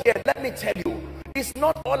of God here, let me tell you, it's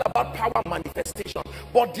not all about power manifestation,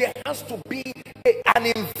 but there has to be an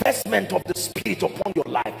investment of the Spirit upon your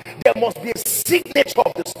life. There must be a signature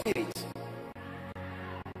of the Spirit.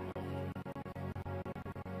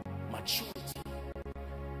 Maturity.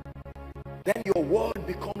 Then your word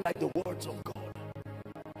become like the words of God.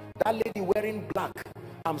 That lady wearing black,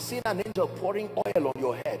 I'm seeing an angel pouring oil on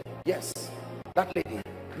your head. Yes, that lady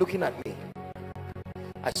looking at me.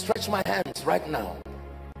 I stretch my hands right now.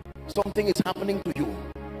 Something is happening to you.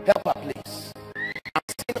 Help her, please. I'm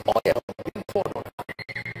seeing oil being poured on her.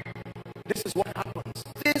 This is what happens.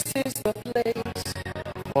 This is the place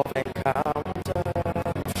of encounter.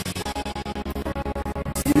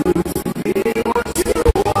 You be what you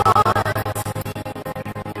want.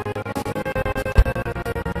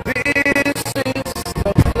 This is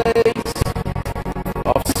the place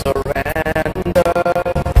of surrender.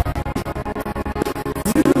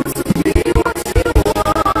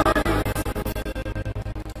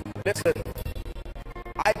 Listen,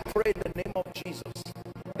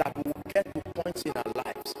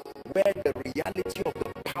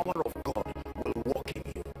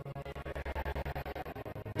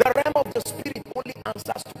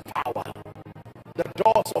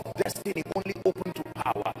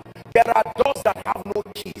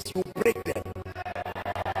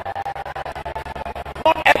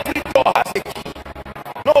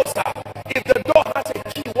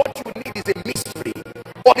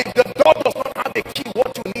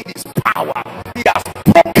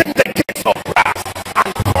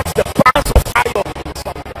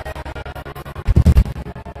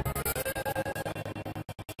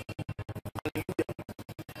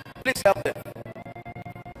 Tell them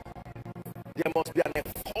there must be an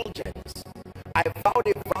effulgence. I vowed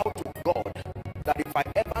a vow to God that if I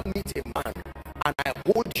ever meet a man and I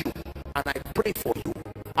hold you and I pray for you,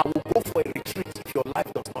 I will go for a retreat if your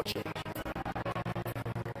life does not change.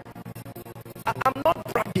 I'm not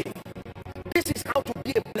bragging. This is how to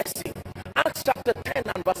be a blessing. Acts chapter 10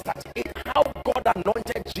 and verse 38, how God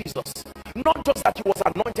anointed Jesus. Not just that he was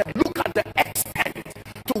anointed, look at the extent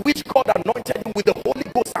to which God anointed him with the Holy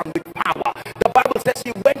Ghost and with power. The Bible says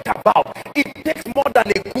he went about. It takes more than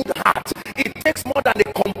a good heart. It takes more than a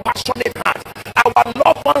compassionate heart. Our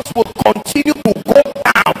loved ones will continue to go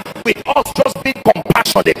down with us just being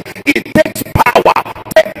compassionate. It takes power.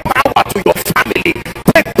 Take power to your family.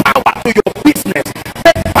 Take power to your business.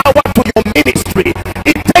 Take power to your ministry.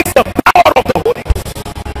 It takes the power of the Holy Ghost.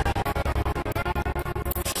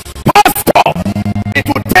 Pastor, it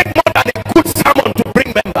will take more than a good sermon to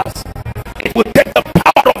bring members. It will take the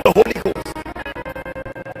power of the Holy Ghost.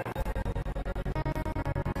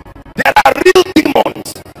 There are real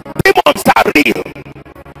demons. Demons are real.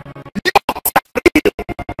 Yokes are real.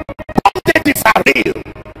 Bondages are real.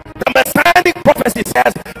 The messianic prophecy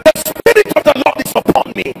says, the Spirit of the Lord is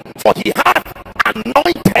upon me, for he hath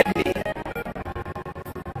anointed me.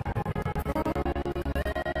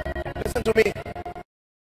 Listen to me.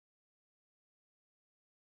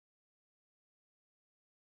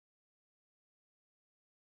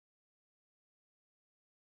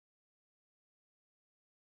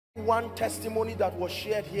 One testimony that was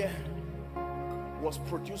shared here was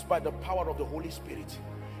produced by the power of the Holy Spirit.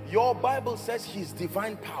 Your Bible says his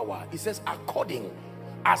divine power, it says according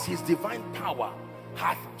as his divine power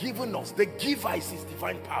hath given us. The giver is his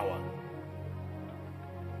divine power.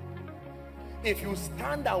 If you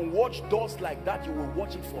stand and watch doors like that, you will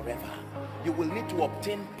watch it forever. You will need to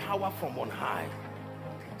obtain power from on high.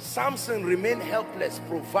 Samson remained helpless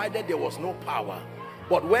provided there was no power.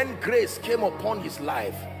 But when grace came upon his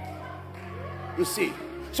life, you see.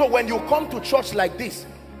 So when you come to church like this,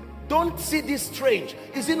 don't see this strange.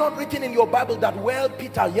 Is it not written in your Bible that while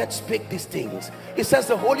Peter yet spake these things, it says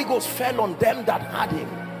the Holy Ghost fell on them that had him.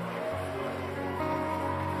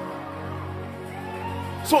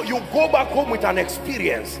 So you go back home with an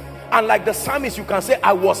experience, and like the psalmist, you can say,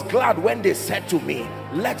 I was glad when they said to me,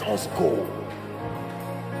 let us go.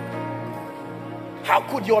 How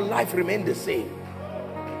could your life remain the same?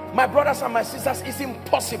 My brothers and my sisters, it's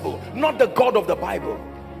impossible. Not the God of the Bible.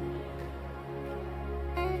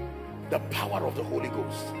 The power of the Holy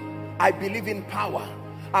Ghost. I believe in power.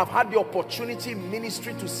 I've had the opportunity in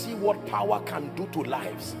ministry to see what power can do to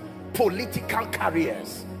lives. Political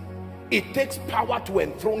careers. It takes power to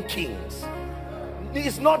enthrone kings.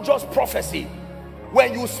 It's not just prophecy.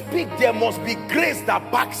 When you speak, there must be grace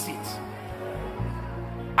that backs it.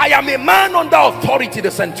 I am a man under authority,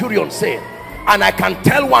 the centurion said, and I can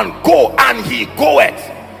tell one, go, and he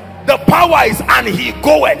goeth. The power is and he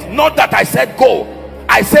goeth. Not that I said go.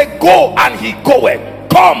 I say go and he goeth.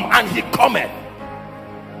 Come and he cometh.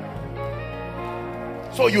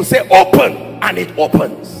 So you say open and it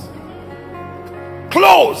opens.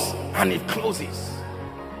 Close and it closes.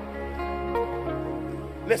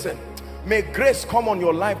 Listen, may grace come on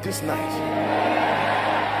your life this night,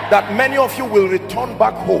 that many of you will return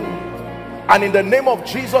back home, and in the name of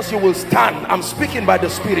Jesus you will stand. I'm speaking by the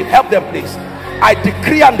Spirit. Help them please. I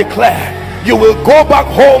decree and declare you will go back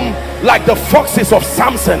home like the foxes of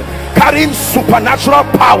Samson, carrying supernatural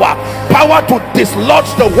power to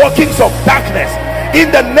dislodge the workings of darkness.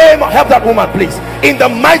 In the name of, help that woman please, in the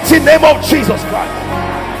mighty name of Jesus Christ.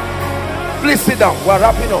 Please sit down. We're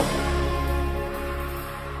wrapping up.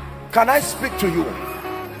 Can I speak to you?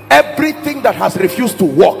 Everything that has refused to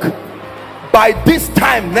walk, by this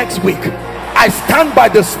time next week, I stand by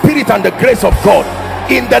the Spirit and the grace of God.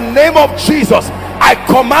 In the name of Jesus, I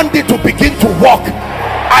command it to begin to walk.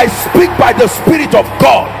 I speak by the Spirit of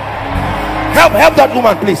God. Help that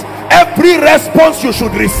woman please. Every response you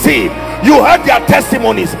should receive, you heard their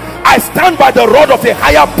testimonies. I stand by the rod of the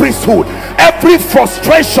higher priesthood. Every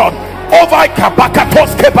frustration over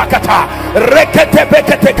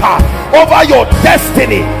over your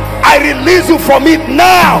destiny, I release you from it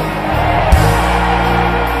now.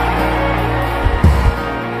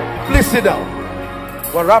 Please sit down.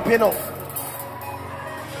 We're wrapping up.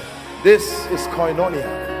 This is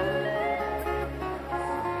koinonia.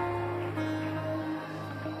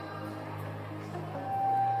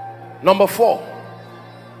 Number 4,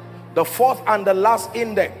 the fourth and the last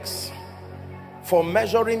index for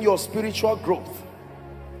measuring your spiritual growth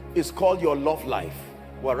is called your love life.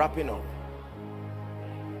 We're wrapping up.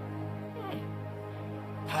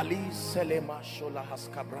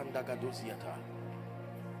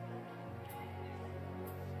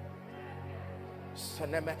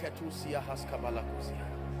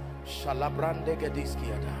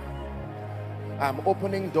 I'm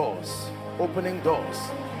opening doors, opening doors.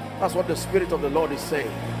 That's what the Spirit of the Lord is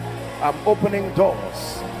saying. I'm opening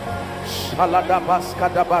doors.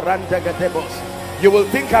 You will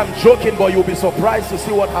think I'm joking, but you'll be surprised to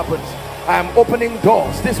see what happens. I am opening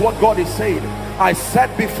doors. This is what God is saying. I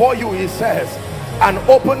set before you, he says, an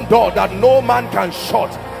open door that no man can shut.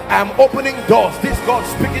 I am opening doors. This God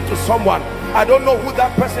speaking to someone. I don't know who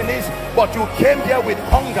that person is, but you came here with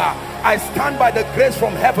hunger. I stand by the grace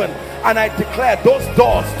from heaven and I declare those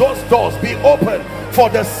doors be open for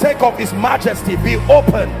the sake of his majesty. Be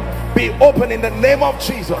open in the name of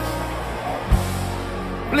Jesus.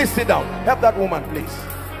 Please sit down. Help that woman, please.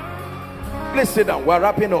 Please sit down. We're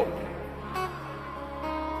wrapping up.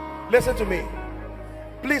 Listen to me.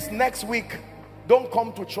 Please, next week, don't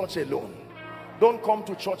come to church alone. Don't come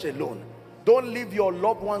to church alone. Don't leave your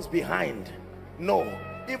loved ones behind. No.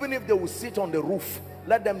 Even if they will sit on the roof,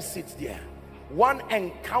 let them sit there. One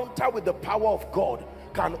encounter with the power of God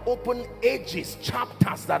can open ages,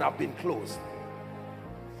 chapters that have been closed.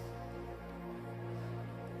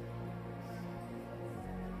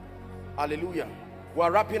 Hallelujah. We're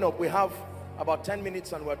wrapping up. We have about 10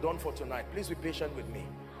 minutes and we're done for tonight. Please be patient with me.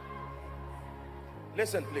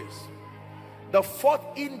 Listen, please. The fourth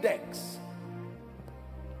index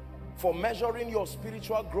for measuring your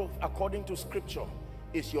spiritual growth according to scripture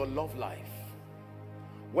is your love life.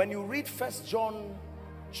 When you read 1 John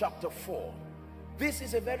chapter 4, this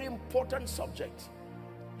is a very important subject.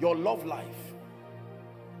 Your love life.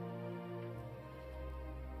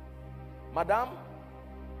 Madam,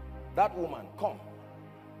 that woman, come.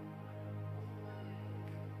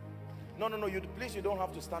 No, please, you don't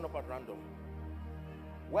have to stand up at random.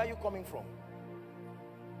 Where are you coming from?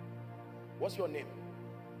 What's your name?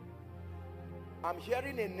 I'm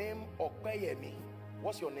hearing a name, Okpeyemi.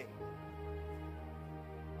 What's your name?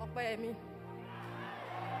 Okpeyemi.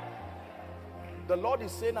 The Lord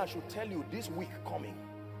is saying I should tell you this week coming.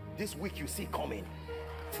 This week you see coming.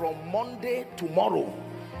 From Monday, tomorrow,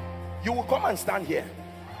 you will come and stand here.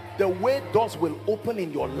 The way doors will open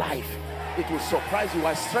in your life, it will surprise you.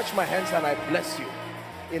 I stretch my hands and I bless you.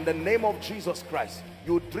 In the name of Jesus Christ,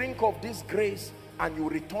 you drink of this grace and you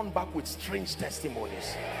return back with strange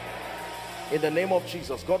testimonies. In the name of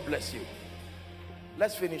Jesus, God bless you.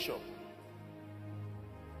 Let's finish up.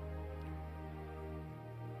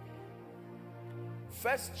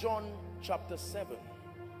 First John chapter 7.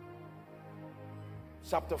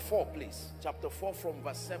 Chapter 4, please. Chapter 4 from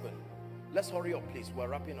verse 7. Let's hurry up, please. We're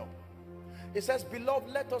wrapping up. It says, beloved,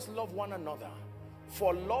 let us love one another.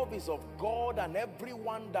 For love is of God, and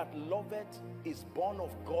everyone that loveth is born of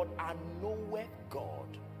God and knoweth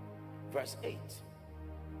God. Verse 8.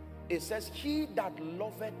 It says, he that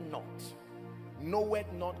loveth not, knoweth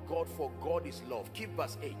not God, for God is love. Keep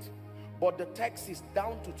verse 8. But the text is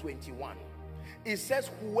down to 21. It says,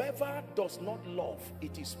 whoever does not love,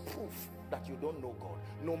 it is proof that you don't know God.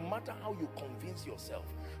 No matter how you convince yourself,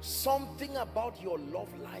 something about your love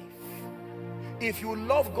life. If you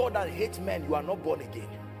love God and hate men, you are not born again.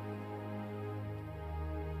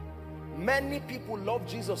 Many people love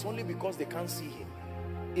Jesus only because they can't see him.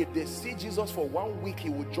 If they see Jesus for 1 week, he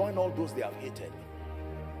will join all those they have hated.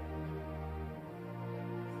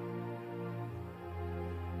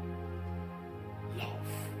 Love.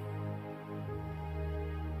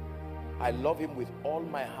 I love him with all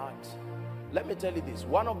my heart. Let me tell you this,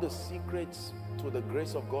 one of the secrets to the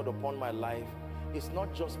grace of God upon my life is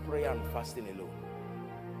not just prayer and fasting alone.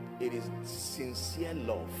 It is sincere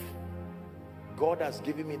love. God has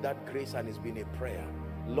given me that grace and it's been a prayer.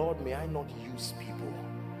 Lord, may I not use people.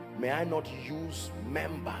 May I not use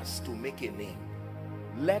members to make a name.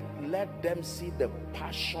 Let them see the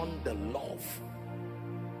passion, the love.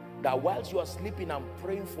 That whilst you are sleeping, I'm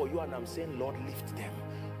praying for you and I'm saying, Lord, lift them.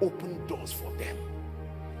 Open doors for them.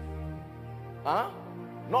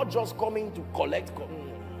 Not just coming to collect,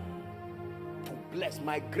 to bless.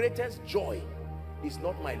 My greatest joy is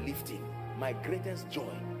not my lifting. My greatest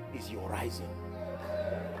joy is your rising.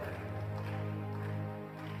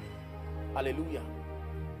 Hallelujah.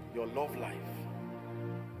 Your love life.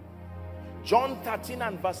 John 13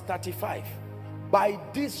 and verse 35. By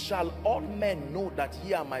this shall all men know that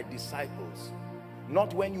ye are my disciples.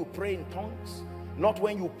 Not when you pray in tongues, not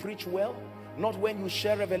when you preach well, not when you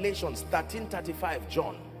share revelations. 13:35,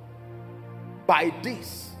 John. By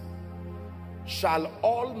this shall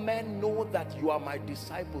all men know that you are my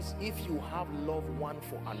disciples, if you have love one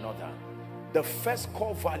for another. The first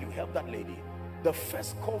core value, help that lady. The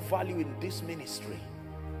first core value in this ministry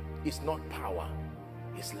is not power,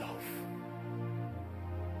 it's love.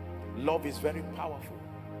 Love is very powerful.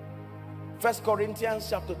 1 Corinthians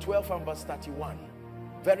chapter 12 and verse 31.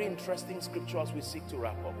 Very interesting scripture as we seek to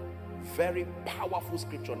wrap up. Very powerful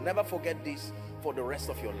scripture. Never forget this for the rest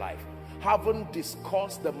of your life. Having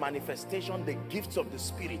discussed the manifestation, the gifts of the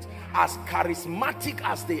Spirit, as charismatic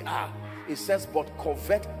as they are, it says, but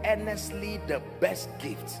covet earnestly the best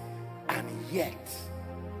gifts, and yet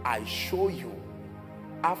I show you,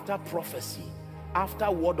 after prophecy, after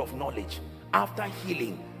word of knowledge, after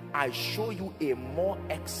healing, I show you a more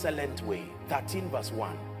excellent way. 13 verse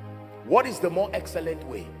 1. What is the more excellent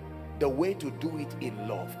way? The way to do it in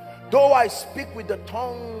love. Though I speak with the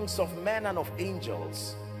tongues of men and of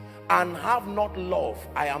angels, and have not love,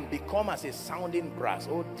 I am become as a sounding brass.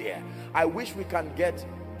 Oh dear. I wish we can get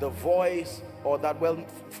the voice, or that, well,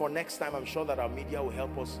 for next time I'm sure that our media will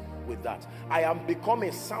help us with that. I am become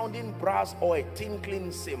a sounding brass or a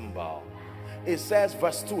tinkling cymbal. It says,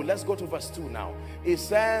 verse 2, let's go to verse 2 now. It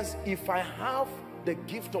says, if I have the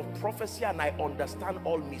gift of prophecy and I understand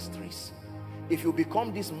all mysteries, if you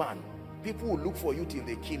become this man, people will look for you till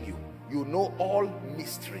they kill you. You know all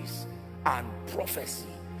mysteries and prophecy,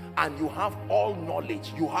 and you have all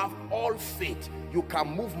knowledge, you have all faith, you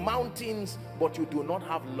can move mountains, but you do not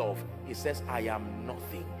have love. He says, I am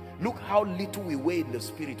nothing. Look how little we weigh in the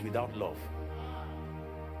spirit without love.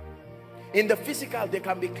 In the physical, they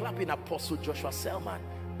can be clapping Apostle Joshua Selman,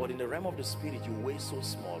 but in the realm of the spirit, you weigh so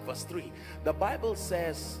small. Verse 3, the Bible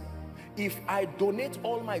says, if I donate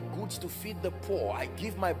all my goods to feed the poor, I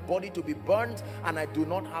give my body to be burnt, and I do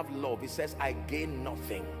not have love, it says I gain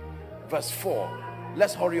nothing. Verse 4,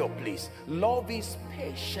 let's hurry up please. Love is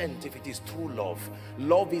patient if it is true love.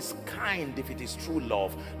 Love is kind if it is true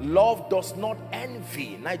love. Love does not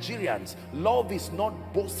envy. Nigerians, love is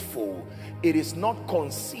not boastful. It is not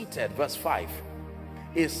conceited. Verse 5,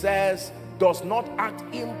 it says, does not act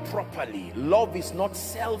improperly. Love is not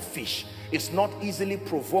selfish. It's not easily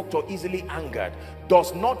provoked or easily angered.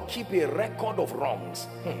 Does not keep a record of wrongs.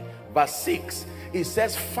 Verse 6, it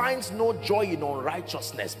says, finds no joy in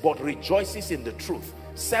unrighteousness, but rejoices in the truth.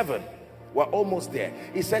 7, we're almost there.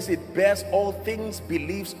 It says it bears all things,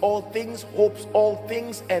 believes all things, hopes all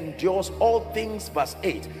things, endures all things. Verse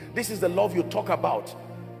 8, this is the love you talk about.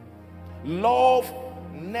 Love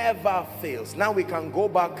never fails. Now we can go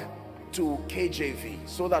back to KJV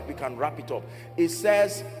so that we can wrap it up. It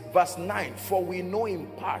says, verse 9, for we know in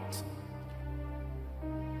part.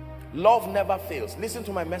 Love never fails. Listen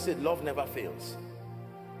to my message, love never fails.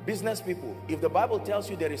 Business people, if the Bible tells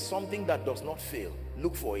you there is something that does not fail,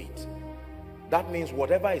 look for it. That means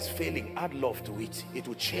whatever is failing, add love to it. It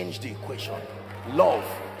will change the equation. Love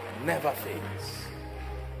never fails.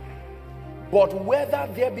 But whether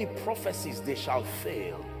there be prophecies, they shall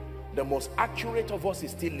fail. The most accurate of us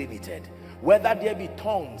is still limited. Whether there be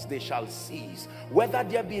tongues, they shall cease. Whether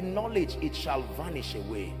there be knowledge, it shall vanish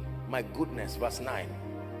away. My goodness, verse 9.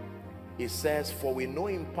 It says, for we know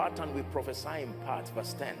in part and we prophesy in part.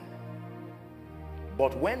 Verse 10.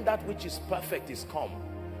 But when that which is perfect is come,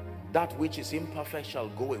 that which is imperfect shall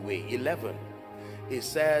go away. 11. It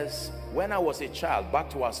says, when I was a child, back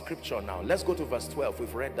to our scripture now. Let's go to verse 12.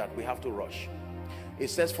 We've read that, we have to rush. It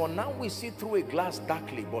says, for now we see through a glass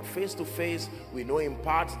darkly, but face to face we know in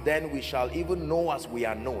part, then we shall even know as we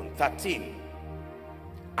are known. 13.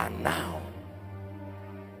 And now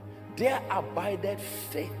there abideth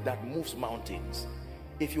faith that moves mountains.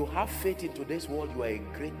 If you have faith in today's world, you are a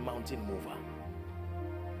great mountain mover.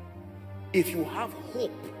 If you have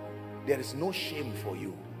hope, there is no shame for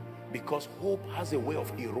you, because hope has a way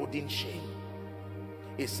of eroding shame.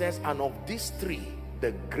 It says, and of these three,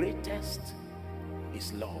 the greatest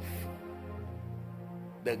is love.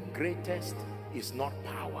 The greatest is not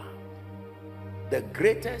power. The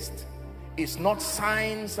greatest is not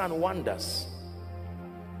signs and wonders.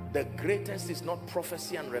 The greatest is not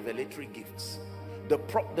prophecy and revelatory gifts.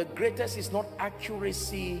 The greatest is not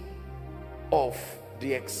accuracy of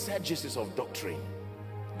the exegesis of doctrine.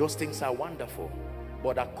 Those things are wonderful,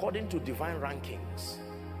 but according to divine rankings,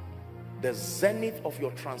 the zenith of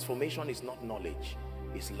your transformation is not knowledge,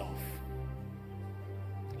 it's love.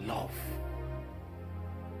 Love.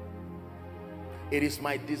 It is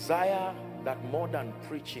my desire that more than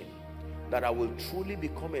preaching, that I will truly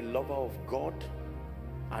become a lover of God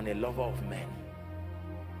and a lover of men.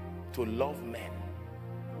 To love men.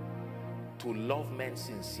 To love men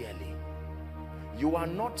sincerely. You are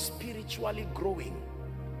not spiritually growing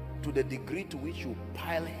to the degree to which you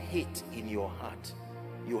pile hate in your heart.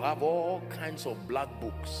 You have all kinds of black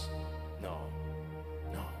books. No.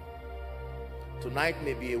 No. Tonight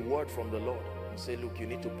may be a word from the Lord and say, look, you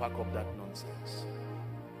need to pack up that nonsense.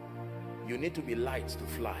 You need to be light to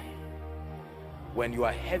fly. When you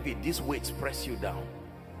are heavy, these weights press you down.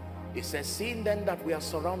 It says, seeing then that we are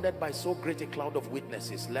surrounded by so great a cloud of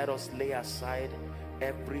witnesses, let us lay aside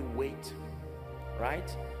every weight,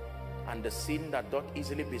 right? And the sin that doth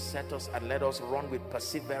easily beset us, and let us run with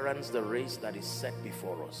perseverance the race that is set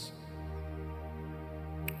before us.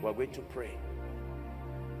 We're going to pray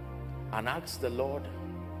and ask the Lord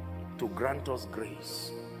to grant us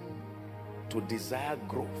grace to desire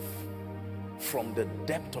growth from the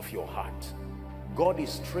depth of your heart. God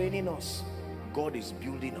is training us. God is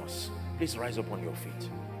building us. Please rise up on your feet.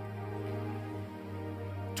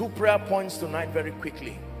 2 prayer points tonight very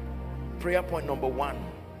quickly. Prayer point number 1.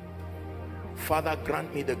 Father,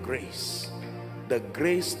 grant me the grace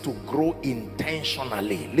to grow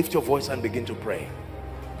intentionally. Lift your voice and begin to pray.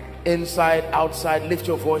 Inside, outside, lift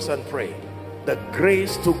your voice and pray. The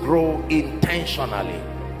grace to grow intentionally.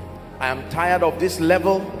 I am tired of this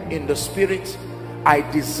level in the spirit. I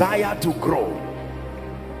desire to grow.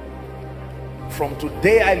 From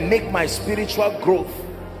today, I make my spiritual growth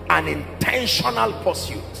an intentional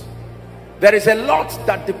pursuit. There is a lot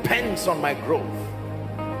that depends on my growth.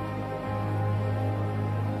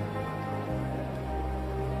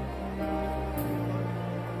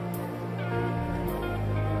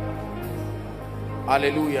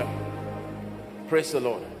 Hallelujah. Praise the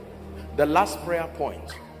Lord. The last prayer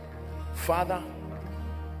point. Father,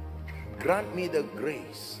 grant me the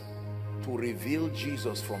grace to reveal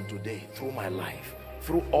Jesus from today through my life,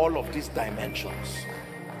 through all of these dimensions.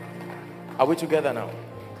 Are we together now?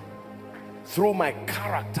 Through my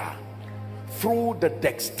character, through the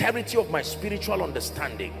dexterity of my spiritual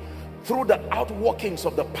understanding, through the outworkings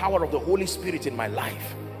of the power of the Holy Spirit in my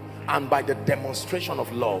life, and by the demonstration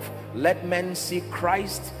of love, let men see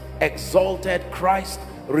Christ exalted, Christ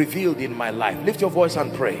revealed in my life. Lift your voice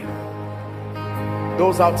and pray.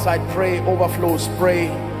 Those outside, pray. Overflows, pray.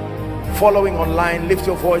 Following online, lift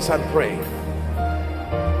your voice and pray.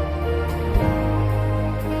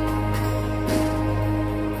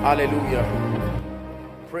 Hallelujah.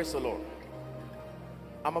 Praise the Lord.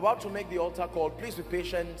 I'm about to make the altar call. Please be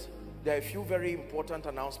patient. There are a few very important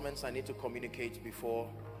announcements I need to communicate before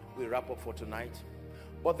we wrap up for tonight.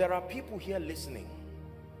 But there are people here listening.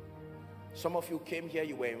 Some of you came here,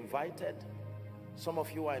 you were invited. Some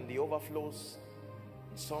of you are in the overflows,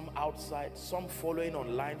 some outside, some following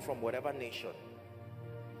online from whatever nation.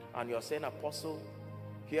 And you're saying, Apostle,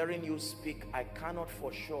 hearing you speak, I cannot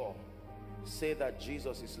for sure say that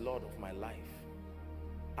Jesus is Lord of my life.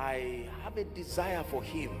 I have a desire for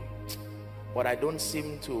him, but I don't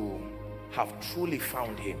seem to have truly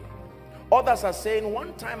found him. Others are saying,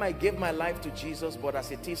 one time I gave my life to Jesus, but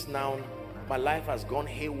as it is now, my life has gone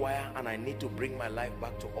haywire and I need to bring my life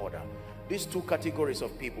back to order. These two categories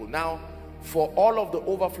of people. Now, for all of the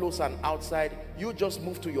overflows and outside, you just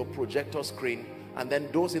move to your projector screen, and then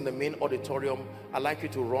those in the main auditorium, I'd like you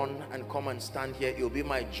to run and come and stand here. It will be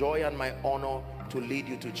my joy and my honor to lead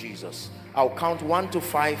you to Jesus. I'll count 1 to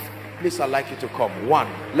 5. Please, I'd like you to come. 1.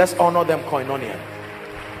 Let's honor them, koinonia.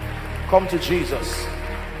 Come to Jesus.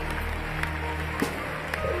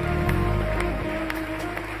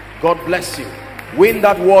 God bless you. Win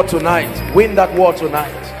that war tonight. Win that war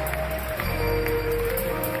tonight.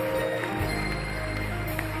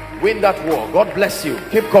 Win that war. God bless you.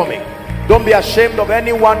 Keep coming. Don't be ashamed of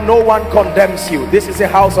anyone. No one condemns you. This is a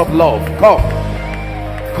house of love. Come.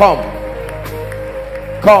 Come.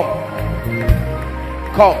 Come.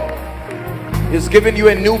 Come. He's giving you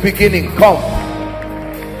a new beginning. Come.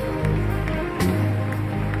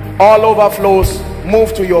 All overflows,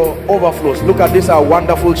 move to your overflows. Look at these, our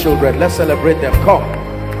wonderful children. Let's celebrate them. Come.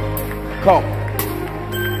 Come.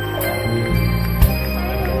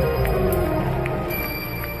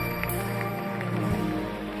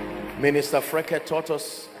 Minister Freke taught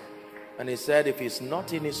us, and he said, if it's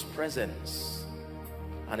not in his presence,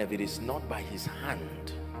 and if it is not by his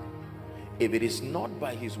hand, if it is not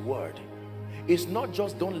by his word, it's not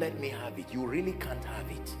just don't let me have it. You really can't have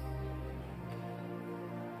it.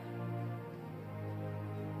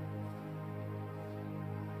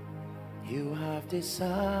 You have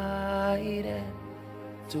decided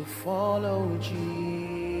to follow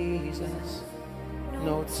Jesus.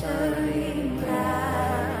 No turning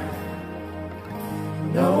back.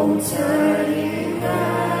 No turning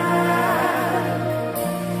back.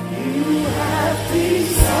 You have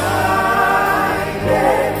decided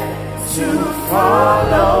to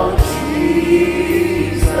follow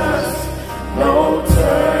Jesus. No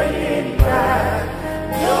turning back.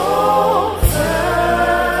 No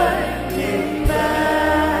turning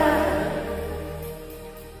back.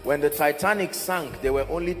 When the Titanic sank, there were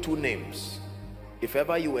only 2 names. If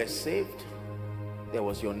ever you were saved, there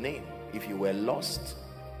was your name. If you were lost,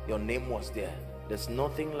 your name was there. There's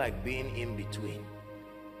nothing like being in between.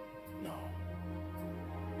 No.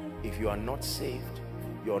 If you are not saved,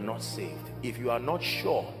 you are not saved. If you are not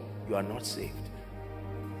sure, you are not saved.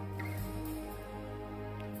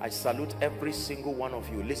 I salute every single one of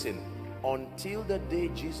you. Listen, until the day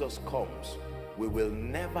Jesus comes, we will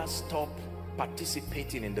never stop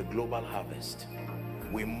participating in the global harvest.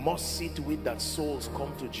 We must see to it that souls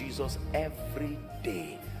come to Jesus every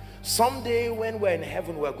day. Someday when we're in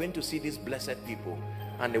heaven, we're going to see these blessed people,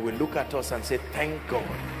 and they will look at us and say, thank God.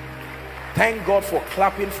 Thank God for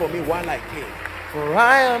clapping for me while I came. For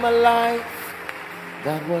I am a life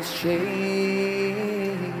that was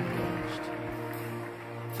changed.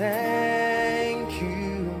 Thank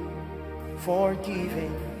you for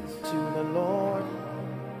giving to the Lord.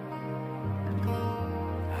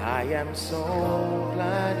 I am so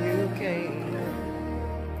glad you came.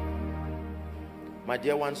 My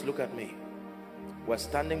dear ones, look at me. We're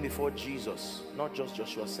standing before Jesus, not just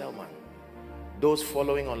Joshua Selman. Those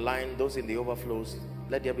following online, those in the overflows,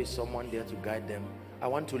 let there be someone there to guide them. I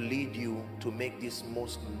want to lead you to make this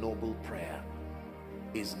most noble prayer.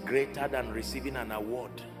 It's greater than receiving an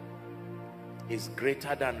award. It's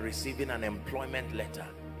greater than receiving an employment letter.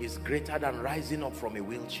 It's greater than rising up from a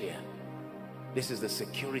wheelchair. This is the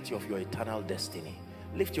security of your eternal destiny.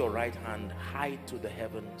 Lift your right hand high to the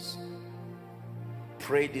heavens.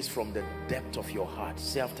 Pray this from the depth of your heart.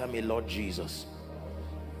 Say after me, Lord Jesus.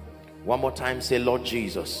 One more time, say, Lord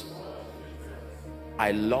Jesus,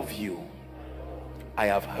 I love you. I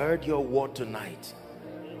have heard your word tonight.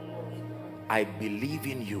 I believe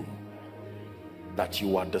in you, that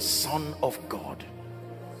you are the Son of God.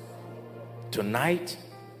 Tonight,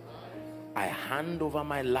 I hand over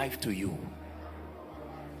my life to you,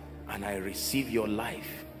 and I receive your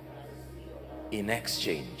life in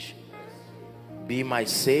exchange. Be my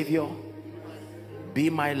Savior, be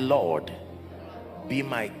my Lord, be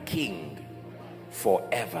my King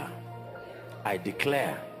forever. I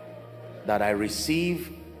declare that I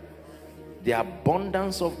receive the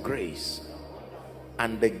abundance of grace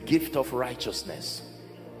and the gift of righteousness.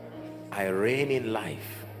 I reign in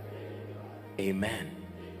life. Amen.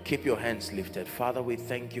 Keep your hands lifted. Father, we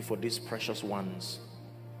thank you for these precious ones.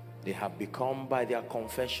 They have become, by their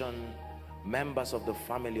confession, members of the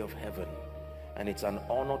family of heaven. And it's an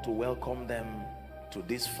honor to welcome them to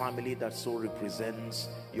this family that so represents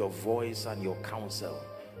your voice and your counsel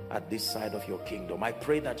at this side of your kingdom. I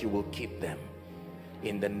pray that you will keep them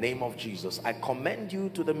in the name of Jesus. I commend you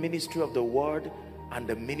to the ministry of the word and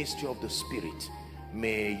the ministry of the spirit.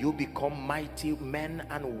 May you become mighty men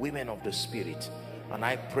and women of the spirit. And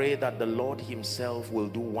I pray that the Lord himself will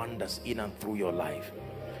do wonders in and through your life,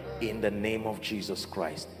 in the name of Jesus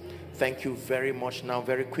Christ. Thank you very much. Now,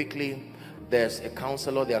 very quickly, there's a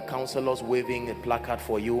counselor. There are counselors waving a placard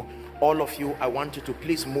for you. All of you, I want you to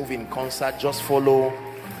please move in concert. Just follow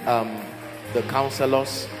the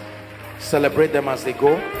counselors. Celebrate them as they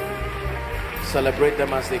go. Celebrate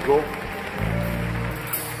them as they go.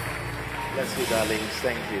 Bless you, darlings.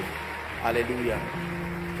 Thank you. Hallelujah.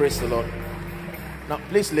 Praise the Lord. Now,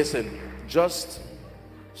 please listen. Just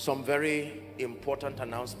some very important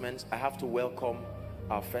announcements. I have to welcome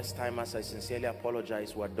our first timers. I sincerely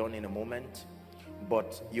apologize. We're done in a moment,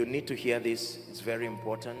 but you need to hear this. It's very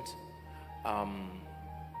important.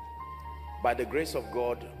 By the grace of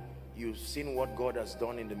God, you've seen what God has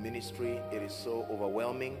done in the ministry. It is so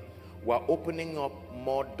overwhelming. We're opening up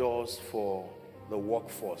more doors for the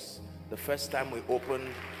workforce. The first time we opened,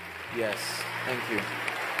 yes, thank you.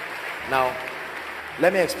 Now,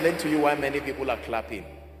 let me explain to you why many people are clapping.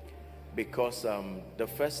 Because the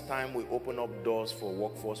first time we opened up doors for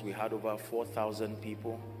workforce, we had over 4,000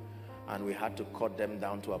 people, and we had to cut them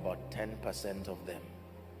down to about 10% of them.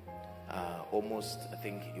 Almost, I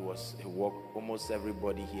think it was almost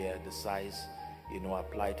everybody here, the size,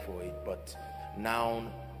 applied for it. But now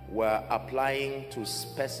we're applying to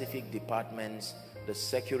specific departments, the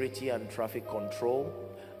security and traffic control,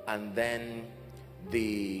 and then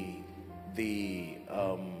the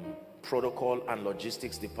protocol and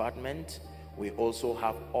logistics department. We also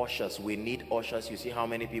have ushers. We need ushers. You see how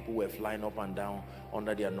many people were flying up and down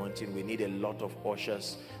under the anointing. We need a lot of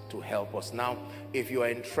ushers to help us. Now, if you are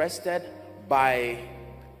interested, by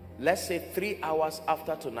let's say 3 hours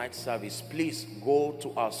after tonight's service, please go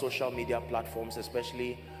to our social media platforms,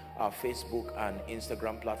 especially our Facebook and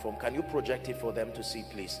Instagram platform. Can you project it for them to see,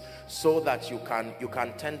 please, so that you can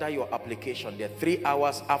tender your application there. 3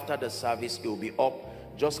 hours after the service, it will be up.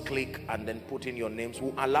 Just click and then put in your names.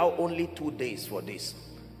 We'll allow only 2 days for this.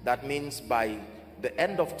 That means by the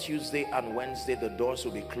end of Tuesday and Wednesday, the doors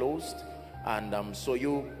will be closed, And so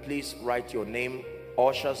you please write your name.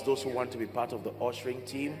 Ushers, those who want to be part of the ushering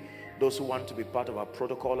team, those who want to be part of our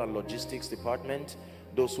protocol and logistics department,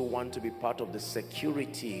 those who want to be part of the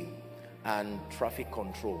security and traffic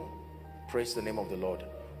control. Praise the name of the Lord.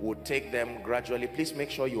 We'll take them gradually. Please make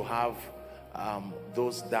sure you have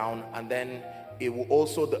those down, and then it will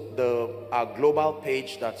also our global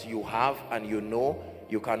page that you have and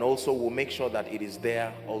you can also, we'll make sure that it is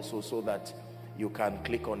there also, so that you can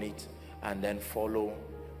click on it and then follow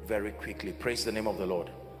very quickly. Praise the name of the Lord.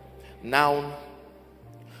 Now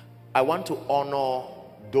I want to honor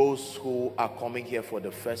those who are coming here for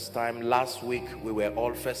the first time. Last week we were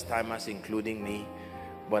all first timers, including me,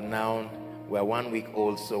 but now we're 1 week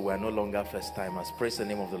old, so we're no longer first timers. Praise the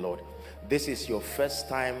name of the Lord. This is your first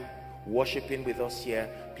time worshiping with us here.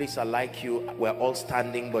 Please, I like you. We're all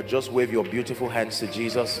standing, but just wave your beautiful hands to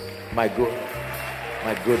Jesus. My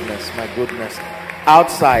goodness.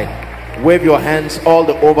 Outside, wave your hands, all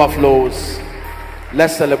the overflows.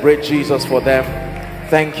 Let's celebrate Jesus for them.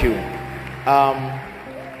 Thank you.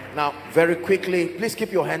 Now, very quickly, please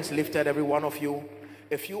keep your hands lifted, every one of you.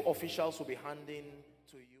 A few officials will be handing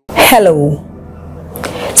to you. Hello.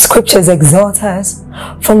 Scriptures exhort us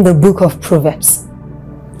from the book of Proverbs.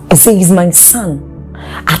 It says, my son,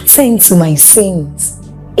 attend to my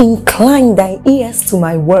sayings, incline thy ears to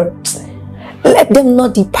my words, let them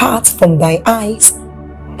not depart from thy eyes,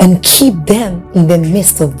 and keep them in the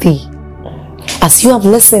midst of thee. As you have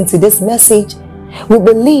listened to this message, we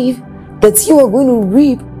believe that you are going to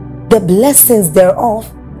reap the blessings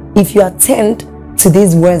thereof if you attend to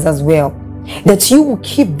these words as well. That you will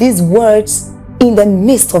keep these words in the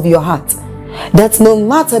midst of your heart, that no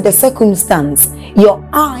matter the circumstance, your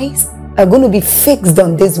eyes are going to be fixed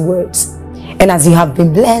on these words. And as you have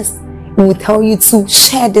been blessed, we will tell you to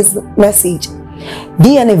share this message.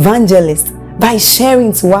 Be an evangelist by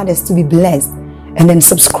sharing to others to be blessed. And then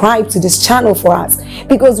subscribe to this channel for us,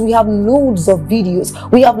 because we have loads of videos,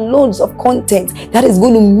 we have loads of content that is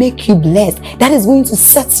going to make you blessed, that is going to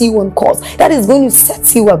set you on course, that is going to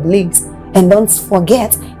set you ablaze. And don't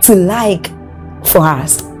forget to like for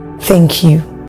us. Thank you.